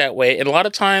always work that way. And a lot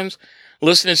of times,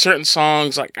 listening to certain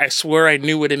songs, like I swear I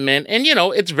knew what it meant, and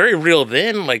it's very real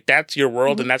then. Like that's your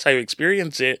world, and that's how you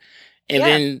experience it. And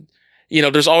then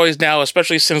there's always now,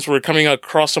 especially since we're coming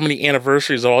across so many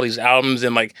anniversaries of all these albums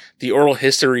and like the oral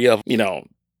history of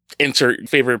insert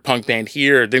favorite punk band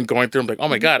here, then going through, I'm like, oh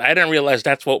my God, I didn't realize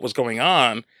that's what was going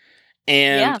on.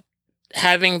 And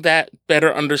having that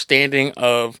better understanding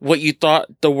of what you thought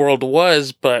the world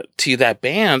was, but to that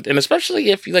band. And especially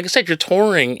if, like I said, you're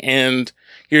touring and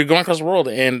you're going across the world.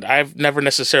 And I've never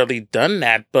necessarily done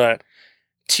that, but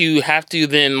to have to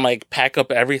then like pack up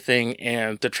everything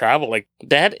and to travel, like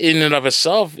that in and of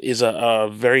itself is a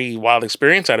very wild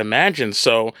experience, I'd imagine.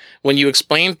 So when you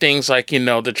explain things like,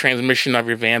 the transmission of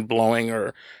your van blowing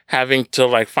or having to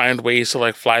like find ways to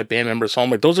like fly band members home,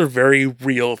 like those are very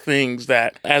real things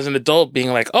that as an adult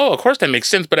being like, oh, of course that makes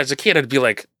sense. But as a kid, I'd be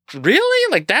like,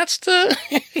 really? Like that's the,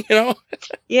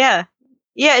 Yeah.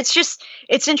 Yeah,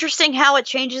 it's interesting how it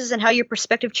changes and how your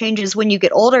perspective changes when you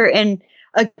get older. And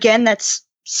again, that's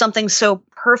something so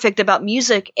perfect about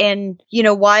music. And,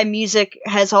 why music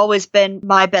has always been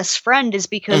my best friend is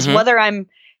because whether I'm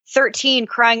 13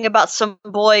 crying about some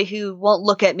boy who won't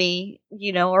look at me,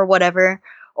 or whatever,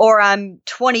 or I'm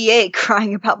 28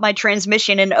 crying about my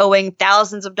transmission and owing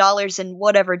thousands of dollars in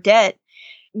whatever debt,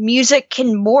 music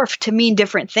can morph to mean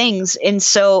different things. And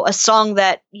so a song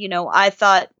that, I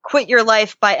thought Quit Your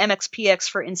Life by MXPX,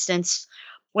 for instance,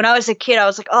 when I was a kid, I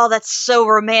was like, oh, that's so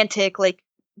romantic. Like,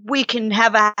 we can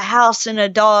have a house and a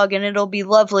dog and it'll be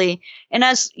lovely. And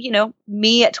as,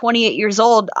 me at 28 years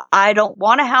old, I don't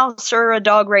want a house or a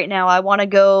dog right now. I want to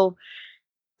go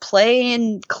play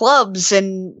in clubs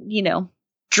and,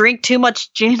 drink too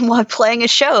much gin while playing a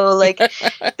show. Like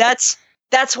that's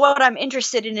what I'm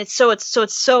interested in. It's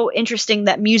so interesting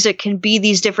that music can be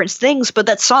these different things, but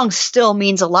that song still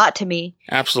means a lot to me.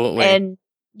 Absolutely. And,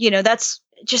 that's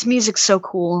just music's so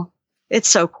cool. It's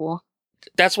so cool.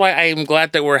 That's why I'm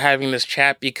glad that we're having this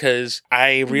chat, because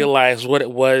I realized what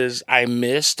it was I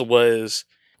missed was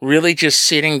really just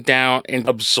sitting down and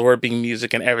absorbing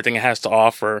music and everything it has to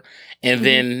offer. And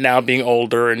then now being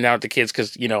older and now with the kids,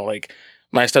 because, like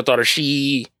my stepdaughter,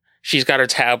 she's got her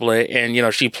tablet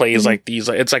and, she plays like these,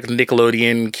 it's like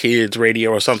Nickelodeon Kids Radio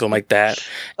or something like that.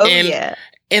 Oh, and, yeah.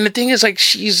 And the thing is, like,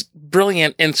 she's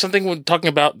brilliant. And something when talking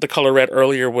about The Color Red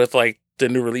earlier with like the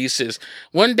new releases,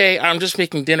 one day I'm just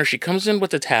making dinner. She comes in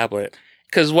with the tablet.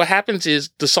 Because what happens is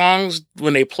the songs,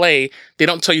 when they play, they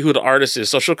don't tell you who the artist is.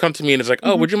 So she'll come to me and it's like,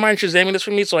 oh, would you mind Shazamming this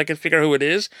for me so I can figure out who it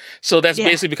is? So that's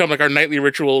basically become like our nightly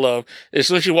ritual of, as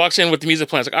soon as she walks in with the music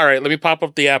playing, it's like, all right, let me pop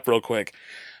up the app real quick.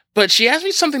 But she asked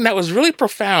me something that was really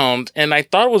profound, and I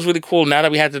thought it was really cool now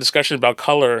that we had the discussion about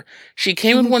color. She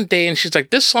came in one day and she's like,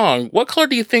 this song, what color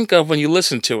do you think of when you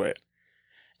listen to it?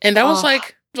 And that was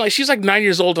like, she's like 9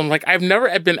 years old. I'm like, I've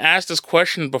never been asked this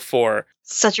question before.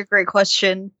 Such a great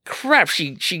question. Crap,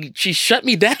 she shut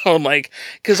me down, like,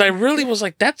 because I really was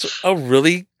like, that's a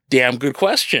really damn good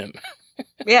question.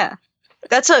 Yeah.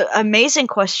 That's an amazing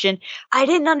question. I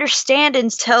didn't understand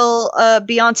until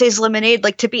Beyonce's Lemonade.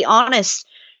 Like, to be honest,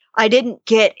 I didn't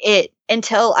get it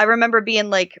until I remember being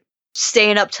like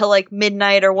staying up till like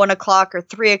midnight or 1 o'clock or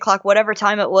 3 o'clock, whatever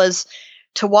time it was,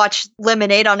 to watch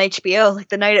Lemonade on HBO, like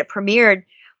the night it premiered.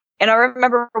 And I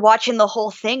remember watching the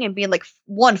whole thing and being like,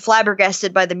 one,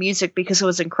 flabbergasted by the music because it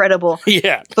was incredible.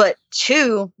 Yeah. But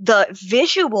two, the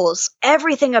visuals,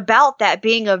 everything about that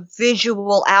being a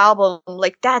visual album,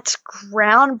 like that's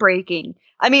groundbreaking.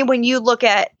 I mean, when you look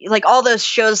at like all those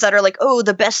shows that are like, oh,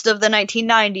 the best of the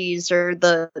 1990s or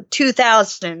the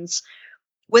 2000s,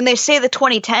 when they say the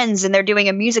 2010s and they're doing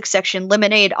a music section,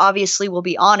 Lemonade obviously will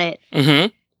be on it. Mm-hmm.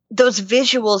 Those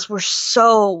visuals were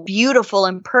so beautiful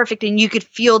and perfect, and you could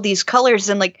feel these colors.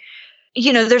 And like,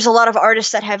 there's a lot of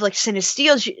artists that have like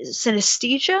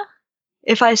synesthesia,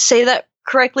 if I say that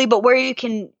correctly, but where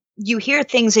you hear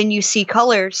things and you see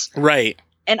colors. Right.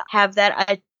 And have that.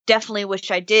 I definitely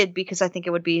wish I did, because I think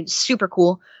it would be super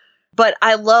cool. But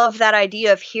I love that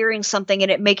idea of hearing something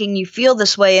and it making you feel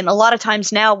this way. And a lot of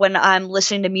times now when I'm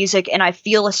listening to music and I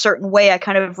feel a certain way, I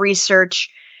kind of research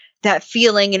that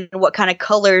feeling and what kind of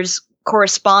colors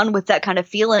correspond with that kind of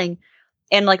feeling.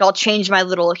 And like, I'll change my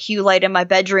little hue light in my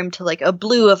bedroom to like a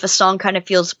blue if a song kind of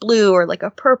feels blue, or like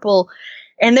a purple.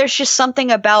 And there's just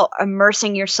something about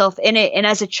immersing yourself in it. And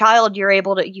as a child, you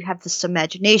have this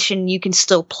imagination, you can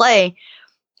still play.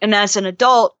 And as an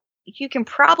adult, you can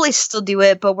probably still do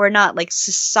it, but we're not like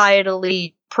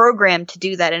societally programmed to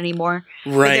do that anymore.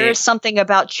 Right. But there is something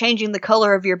about changing the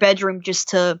color of your bedroom just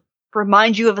to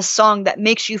remind you of a song that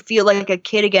makes you feel like a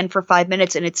kid again for 5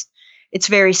 minutes, and it's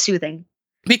very soothing.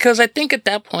 Because I think at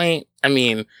that point, I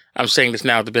mean, I'm saying this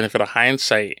now with the benefit of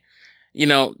hindsight,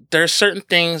 there are certain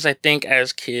things I think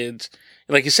as kids,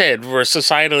 like you said, we're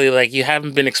societally, like, you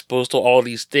haven't been exposed to all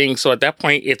these things. So at that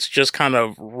point, it's just kind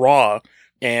of raw,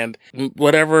 and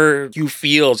whatever you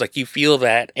feel is like, you feel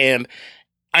that. And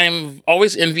I'm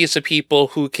always envious of people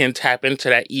who can tap into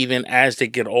that even as they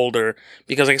get older.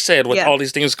 Because like I said, with all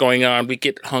these things going on, we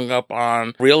get hung up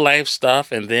on real life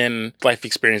stuff, and then life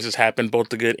experiences happen, both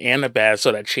the good and the bad.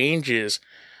 So that changes.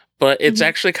 But it's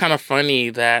actually kind of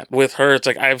funny that with her, it's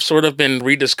like I've sort of been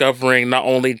rediscovering not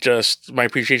only just my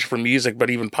appreciation for music, but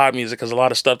even pop music, because a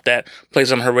lot of stuff that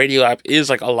plays on her radio app is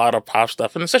like a lot of pop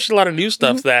stuff. And it's actually a lot of new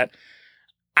stuff that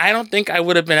I don't think I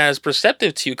would have been as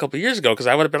perceptive to a couple of years ago, because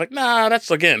I would have been like, nah, that's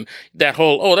again, that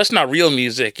whole, oh, that's not real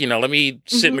music. Let me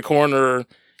sit in the corner,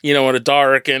 in the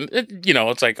dark. And,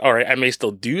 it's like, all right, I may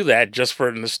still do that just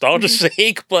for nostalgia's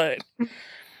sake, but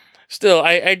still,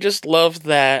 I just love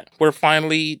that we're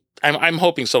finally, I'm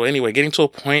hoping so anyway, getting to a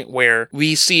point where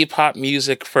we see pop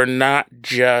music for not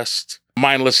just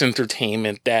mindless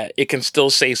entertainment, that it can still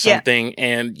say something.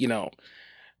 And,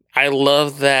 I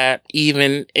love that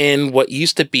even in what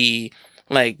used to be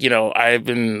like, I've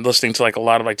been listening to like a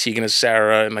lot of like Tegan and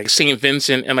Sara and like St.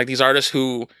 Vincent and like these artists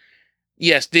who,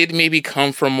 yes, did maybe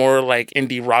come from more like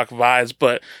indie rock vibes,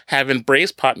 but have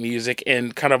embraced pop music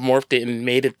and kind of morphed it and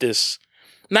made it this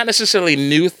not necessarily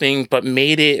new thing, but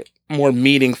made it more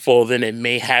meaningful than it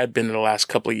may have been in the last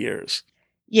couple of years.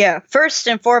 Yeah, first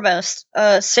and foremost,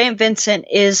 St. Vincent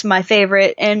is my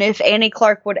favorite, and if Annie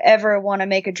Clark would ever want to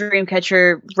make a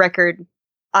Dreamcatcher record,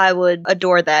 I would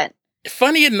adore that.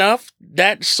 Funny enough,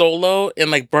 that solo in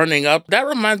like Burning Up, that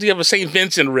reminds me of a St.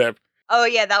 Vincent rip. Oh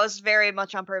yeah, that was very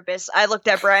much on purpose. I looked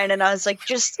at Brian and I was like,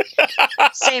 just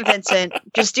St. Vincent.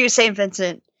 Just do St.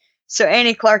 Vincent. So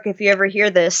Annie Clark, if you ever hear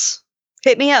this,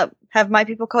 hit me up. Have my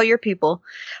people call your people.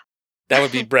 That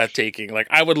would be breathtaking. Like,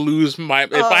 I would lose my...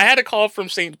 If I had a call from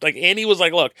St... Like, Annie was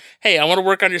like, look, hey, I want to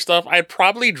work on your stuff. I'd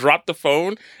probably drop the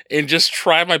phone and just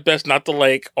try my best not to,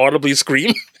 like, audibly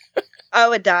scream. I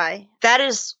would die. That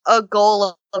is a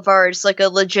goal of ours. Like, a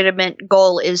legitimate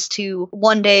goal is to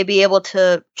one day be able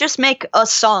to just make a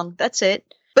song. That's it.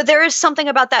 But there is something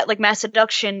about that. Like, Mass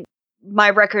Seduction,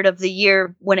 my record of the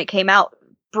year when it came out,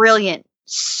 brilliant.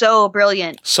 So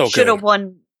brilliant. So good. Should have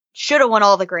won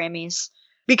all the Grammys.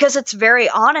 Because it's very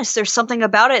honest. There's something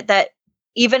about it that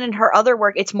even in her other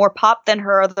work, it's more pop than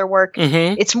her other work.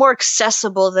 It's more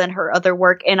accessible than her other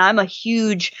work. And I'm a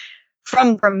huge,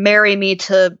 from Marry Me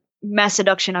to Mass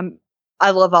Seduction,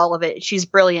 I love all of it. She's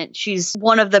brilliant. She's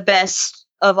one of the best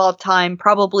of all time,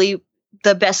 probably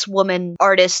the best woman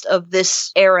artist of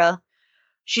this era.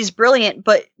 She's brilliant,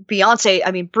 but Beyonce,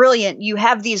 I mean, brilliant. You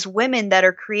have these women that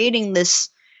are creating this,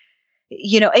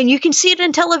 and you can see it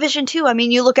in television too. I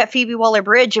mean, you look at Phoebe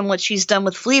Waller-Bridge and what she's done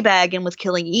with Fleabag and with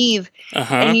Killing Eve,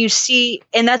 and you see,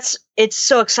 and it's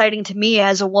so exciting to me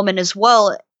as a woman as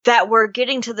well, that we're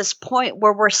getting to this point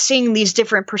where we're seeing these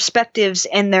different perspectives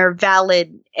and they're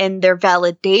valid and they're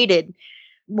validated,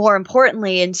 more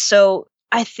importantly. And so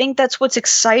I think that's what's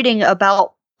exciting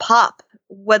about pop,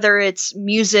 whether it's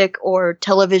music or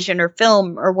television or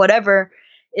film or whatever,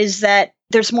 is that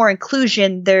there's more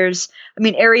inclusion.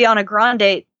 Ariana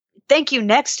Grande, Thank You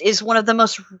Next is one of the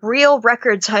most real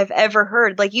records I've ever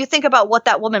heard. Like, you think about what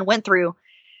that woman went through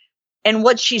and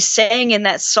what she's saying in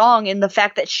that song, and the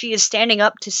fact that she is standing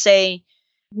up to say,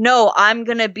 no, I'm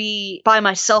going to be by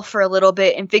myself for a little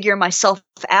bit and figure myself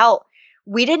out.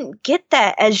 We didn't get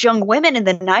that as young women in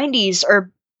the 90s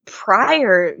or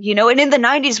prior, and in the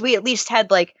 90s, we at least had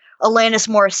like Alanis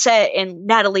Morissette and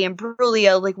Natalie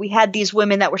Imbruglia. Like, we had these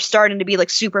women that were starting to be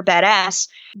like super badass,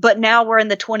 but now we're in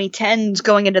the 2010s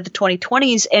going into the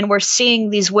 2020s, and we're seeing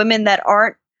these women that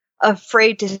aren't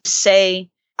afraid to say,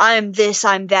 I'm this,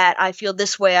 I'm that, I feel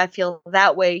this way, I feel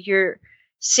that way. You're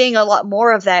seeing a lot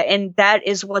more of that, and that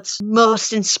is what's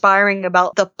most inspiring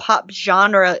about the pop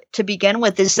genre to begin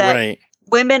with, is that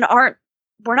women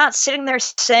we're not sitting there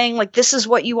saying, like, this is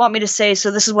what you want me to say, so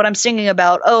this is what I'm singing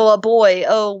about. Oh, a boy.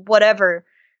 Oh, whatever.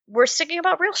 We're singing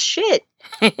about real shit.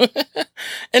 And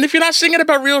if you're not singing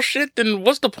about real shit, then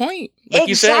what's the point? Like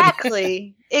exactly.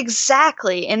 You said.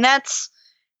 Exactly. And that's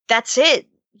it.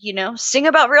 Sing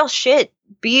about real shit.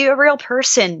 Be a real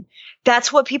person.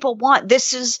 That's what people want.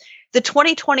 This is the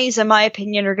 2020s, in my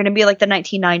opinion, are going to be like the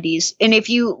 1990s. And if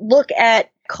you look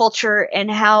at culture and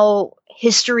how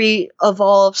history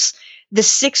evolves, the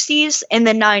 60s and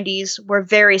the 90s were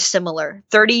very similar,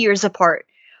 30 years apart.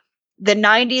 The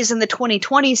 90s and the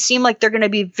 2020s seem like they're going to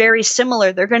be very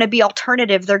similar. They're going to be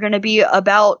alternative. They're going to be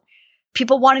about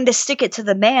people wanting to stick it to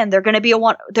the man. They're going to be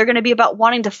about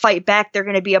wanting to fight back. They're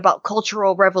going to be about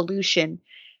cultural revolution.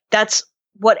 That's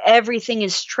what everything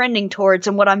is trending towards,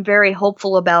 and what I'm very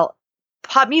hopeful about.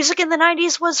 Pop music in the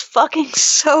 90s was fucking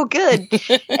so good.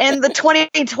 And the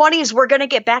 2020s, we're going to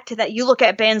get back to that. You look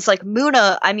at bands like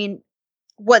Muna, I mean,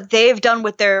 what they've done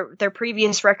with their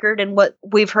previous record and what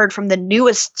we've heard from the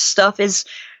newest stuff is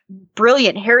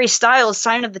brilliant. Harry Styles,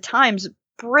 Sign of the Times,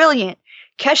 brilliant.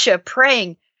 Kesha,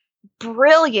 Praying,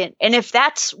 brilliant. And if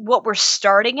that's what we're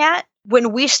starting at,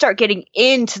 when we start getting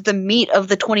into the meat of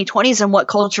the 2020s and what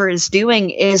culture is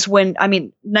doing is when,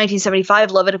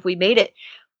 1975, Love It If We Made It,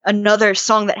 another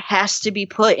song that has to be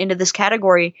put into this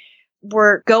category.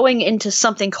 We're going into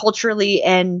something culturally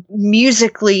and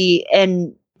musically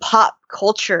and pop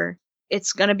culture.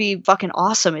 It's going to be fucking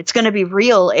awesome. It's going to be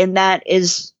real. And that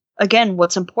is, again,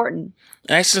 what's important.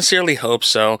 I sincerely hope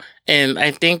so. And I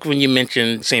think when you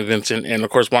mentioned St. Vincent and, of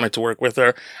course, wanting to work with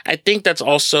her, I think that's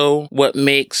also what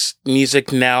makes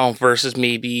music now versus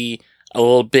maybe a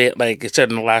little bit, like I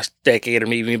said, in the last decade or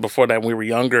maybe before that when we were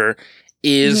younger,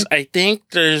 is I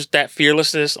think there's that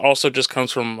fearlessness also just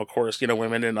comes from, of course,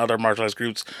 women and other marginalized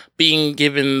groups being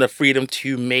given the freedom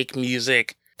to make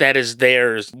music that is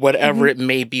theirs, whatever it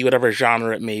may be, whatever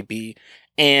genre it may be.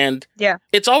 And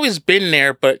it's always been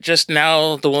there, but just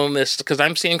now the willingness, because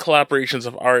I'm seeing collaborations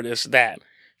of artists that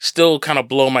still kind of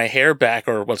blow my hair back,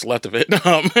 or what's left of it,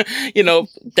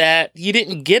 that you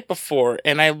didn't get before.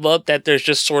 And I love that there's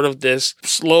just sort of this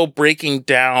slow breaking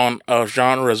down of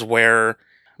genres where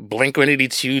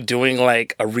Blink-182 doing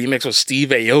like a remix with Steve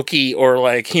Aoki, or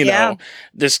like,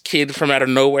 this kid from out of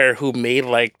nowhere who made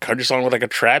like country song with like a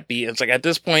trap beat. It's like at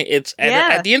this point, it's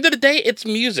at the end of the day, it's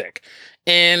music.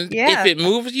 And if it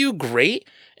moves you, great.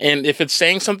 And if it's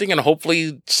saying something and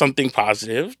hopefully something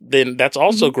positive, then that's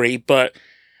also great. But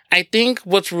I think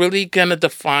what's really going to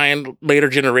define later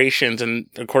generations, and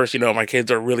of course, my kids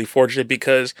are really fortunate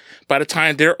because by the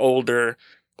time they're older,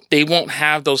 they won't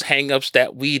have those hangups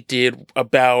that we did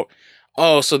about,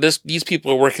 so these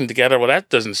people are working together. Well, that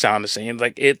doesn't sound the same.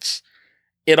 Like it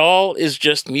all is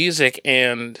just music,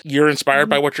 and you're inspired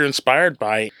by what you're inspired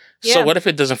by. Yeah. So what if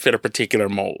it doesn't fit a particular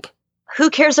mold? Who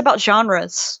cares about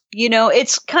genres?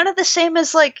 It's kind of the same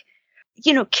as like,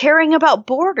 caring about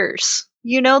borders,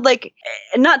 like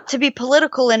not to be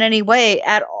political in any way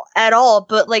at all,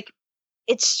 but like,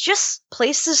 it's just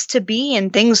places to be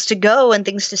and things to go and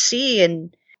things to see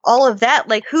and all of that.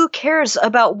 Like, who cares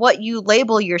about what you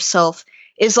label yourself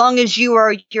as long as you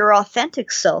are your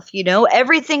authentic self?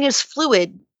 Everything is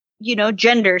fluid,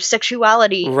 gender,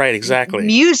 sexuality. Right, exactly.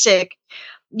 Music,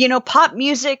 pop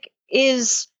music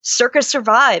is Circa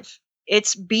Survive.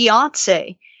 It's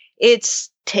Beyonce. It's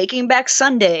Taking Back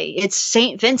Sunday. It's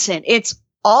St. Vincent. It's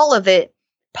all of it.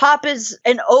 Pop is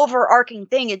an overarching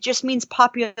thing. It just means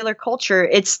popular culture.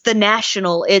 It's the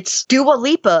National. It's Dua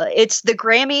Lipa. It's the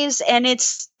Grammys, and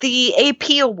it's the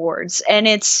AP Awards, and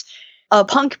it's a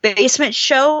punk basement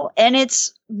show, and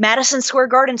it's Madison Square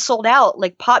Garden sold out.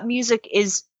 Like, pop music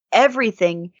is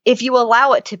everything if you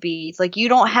allow it to be. Like, you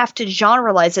don't have to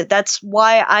generalize it. That's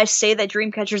why I say that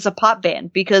Dreamcatcher's a pop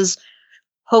band, because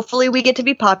hopefully we get to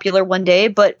be popular one day,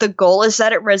 but the goal is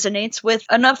that it resonates with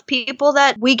enough people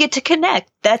that we get to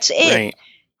connect. That's it. Right.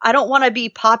 I don't want to be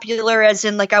popular as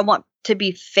in like I want to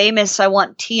be famous. I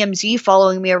want TMZ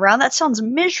following me around. That sounds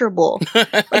miserable.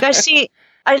 Like I see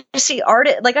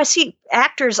artists, like I see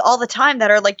actors all the time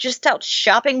that are like just out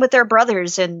shopping with their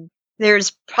brothers, and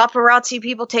there's paparazzi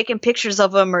people taking pictures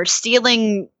of them or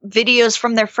stealing videos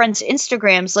from their friends'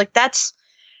 Instagrams. Like that's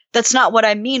not what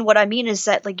I mean. What I mean is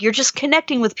that like you're just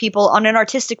connecting with people on an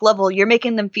artistic level. You're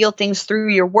making them feel things through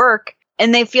your work,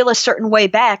 and they feel a certain way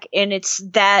back. And it's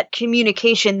that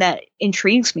communication that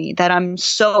intrigues me, that I'm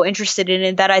so interested in,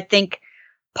 and that I think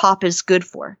pop is good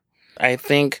for. I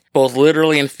think both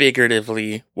literally and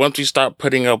figuratively, once we stop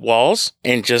putting up walls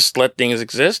and just let things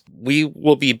exist, we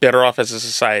will be better off as a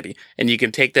society. And you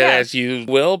can take that as you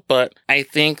will, but I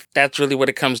think that's really what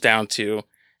it comes down to.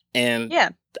 And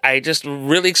I just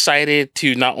really excited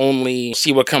to not only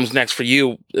see what comes next for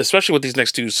you, especially with these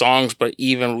next two songs, but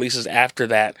even releases after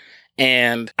that.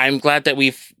 And I'm glad that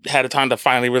we've had a time to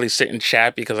finally really sit and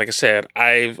chat, because like I said,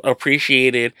 I've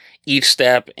appreciated each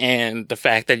step and the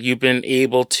fact that you've been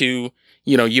able to,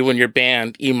 you and your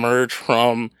band emerge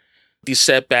from these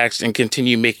setbacks and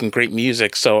continue making great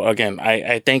music. So again,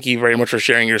 I thank you very much for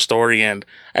sharing your story, and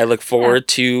I look forward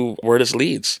to where this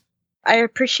leads. I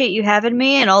appreciate you having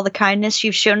me and all the kindness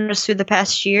you've shown us through the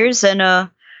past years. And I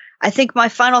think my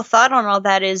final thought on all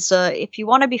that is if you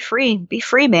want to be free,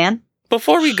 man.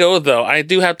 Before we go, though, I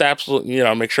do have to absolutely,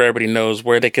 make sure everybody knows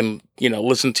where they can,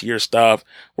 listen to your stuff,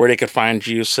 where they can find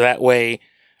you. So that way,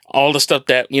 all the stuff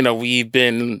that, we've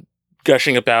been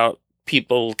gushing about,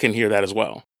 people can hear that as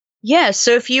well. Yeah.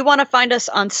 So if you want to find us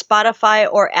on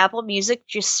Spotify or Apple Music,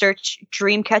 just search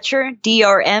Dreamcatcher,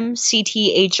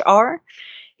 DRMCTHR.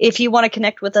 If you want to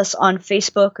connect with us on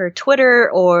Facebook or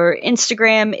Twitter or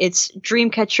Instagram, it's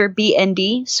Dreamcatcher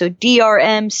BND. So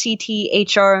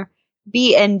DRMCTHR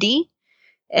BND.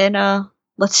 And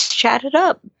let's chat it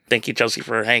up. Thank you, Chelsea,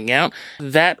 for hanging out.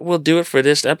 That will do it for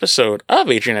this episode of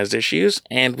Adrian Has Issues,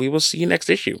 and we will see you next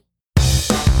issue.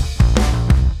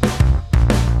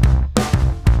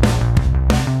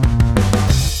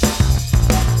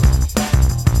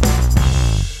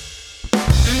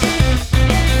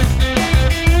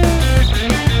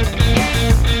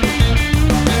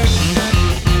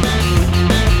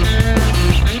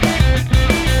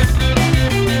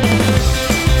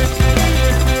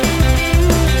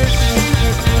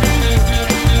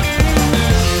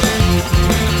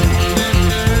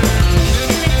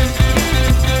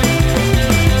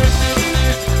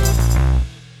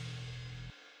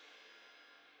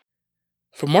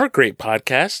 For more great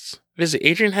podcasts, visit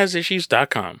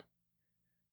AdrianHasIssues.com.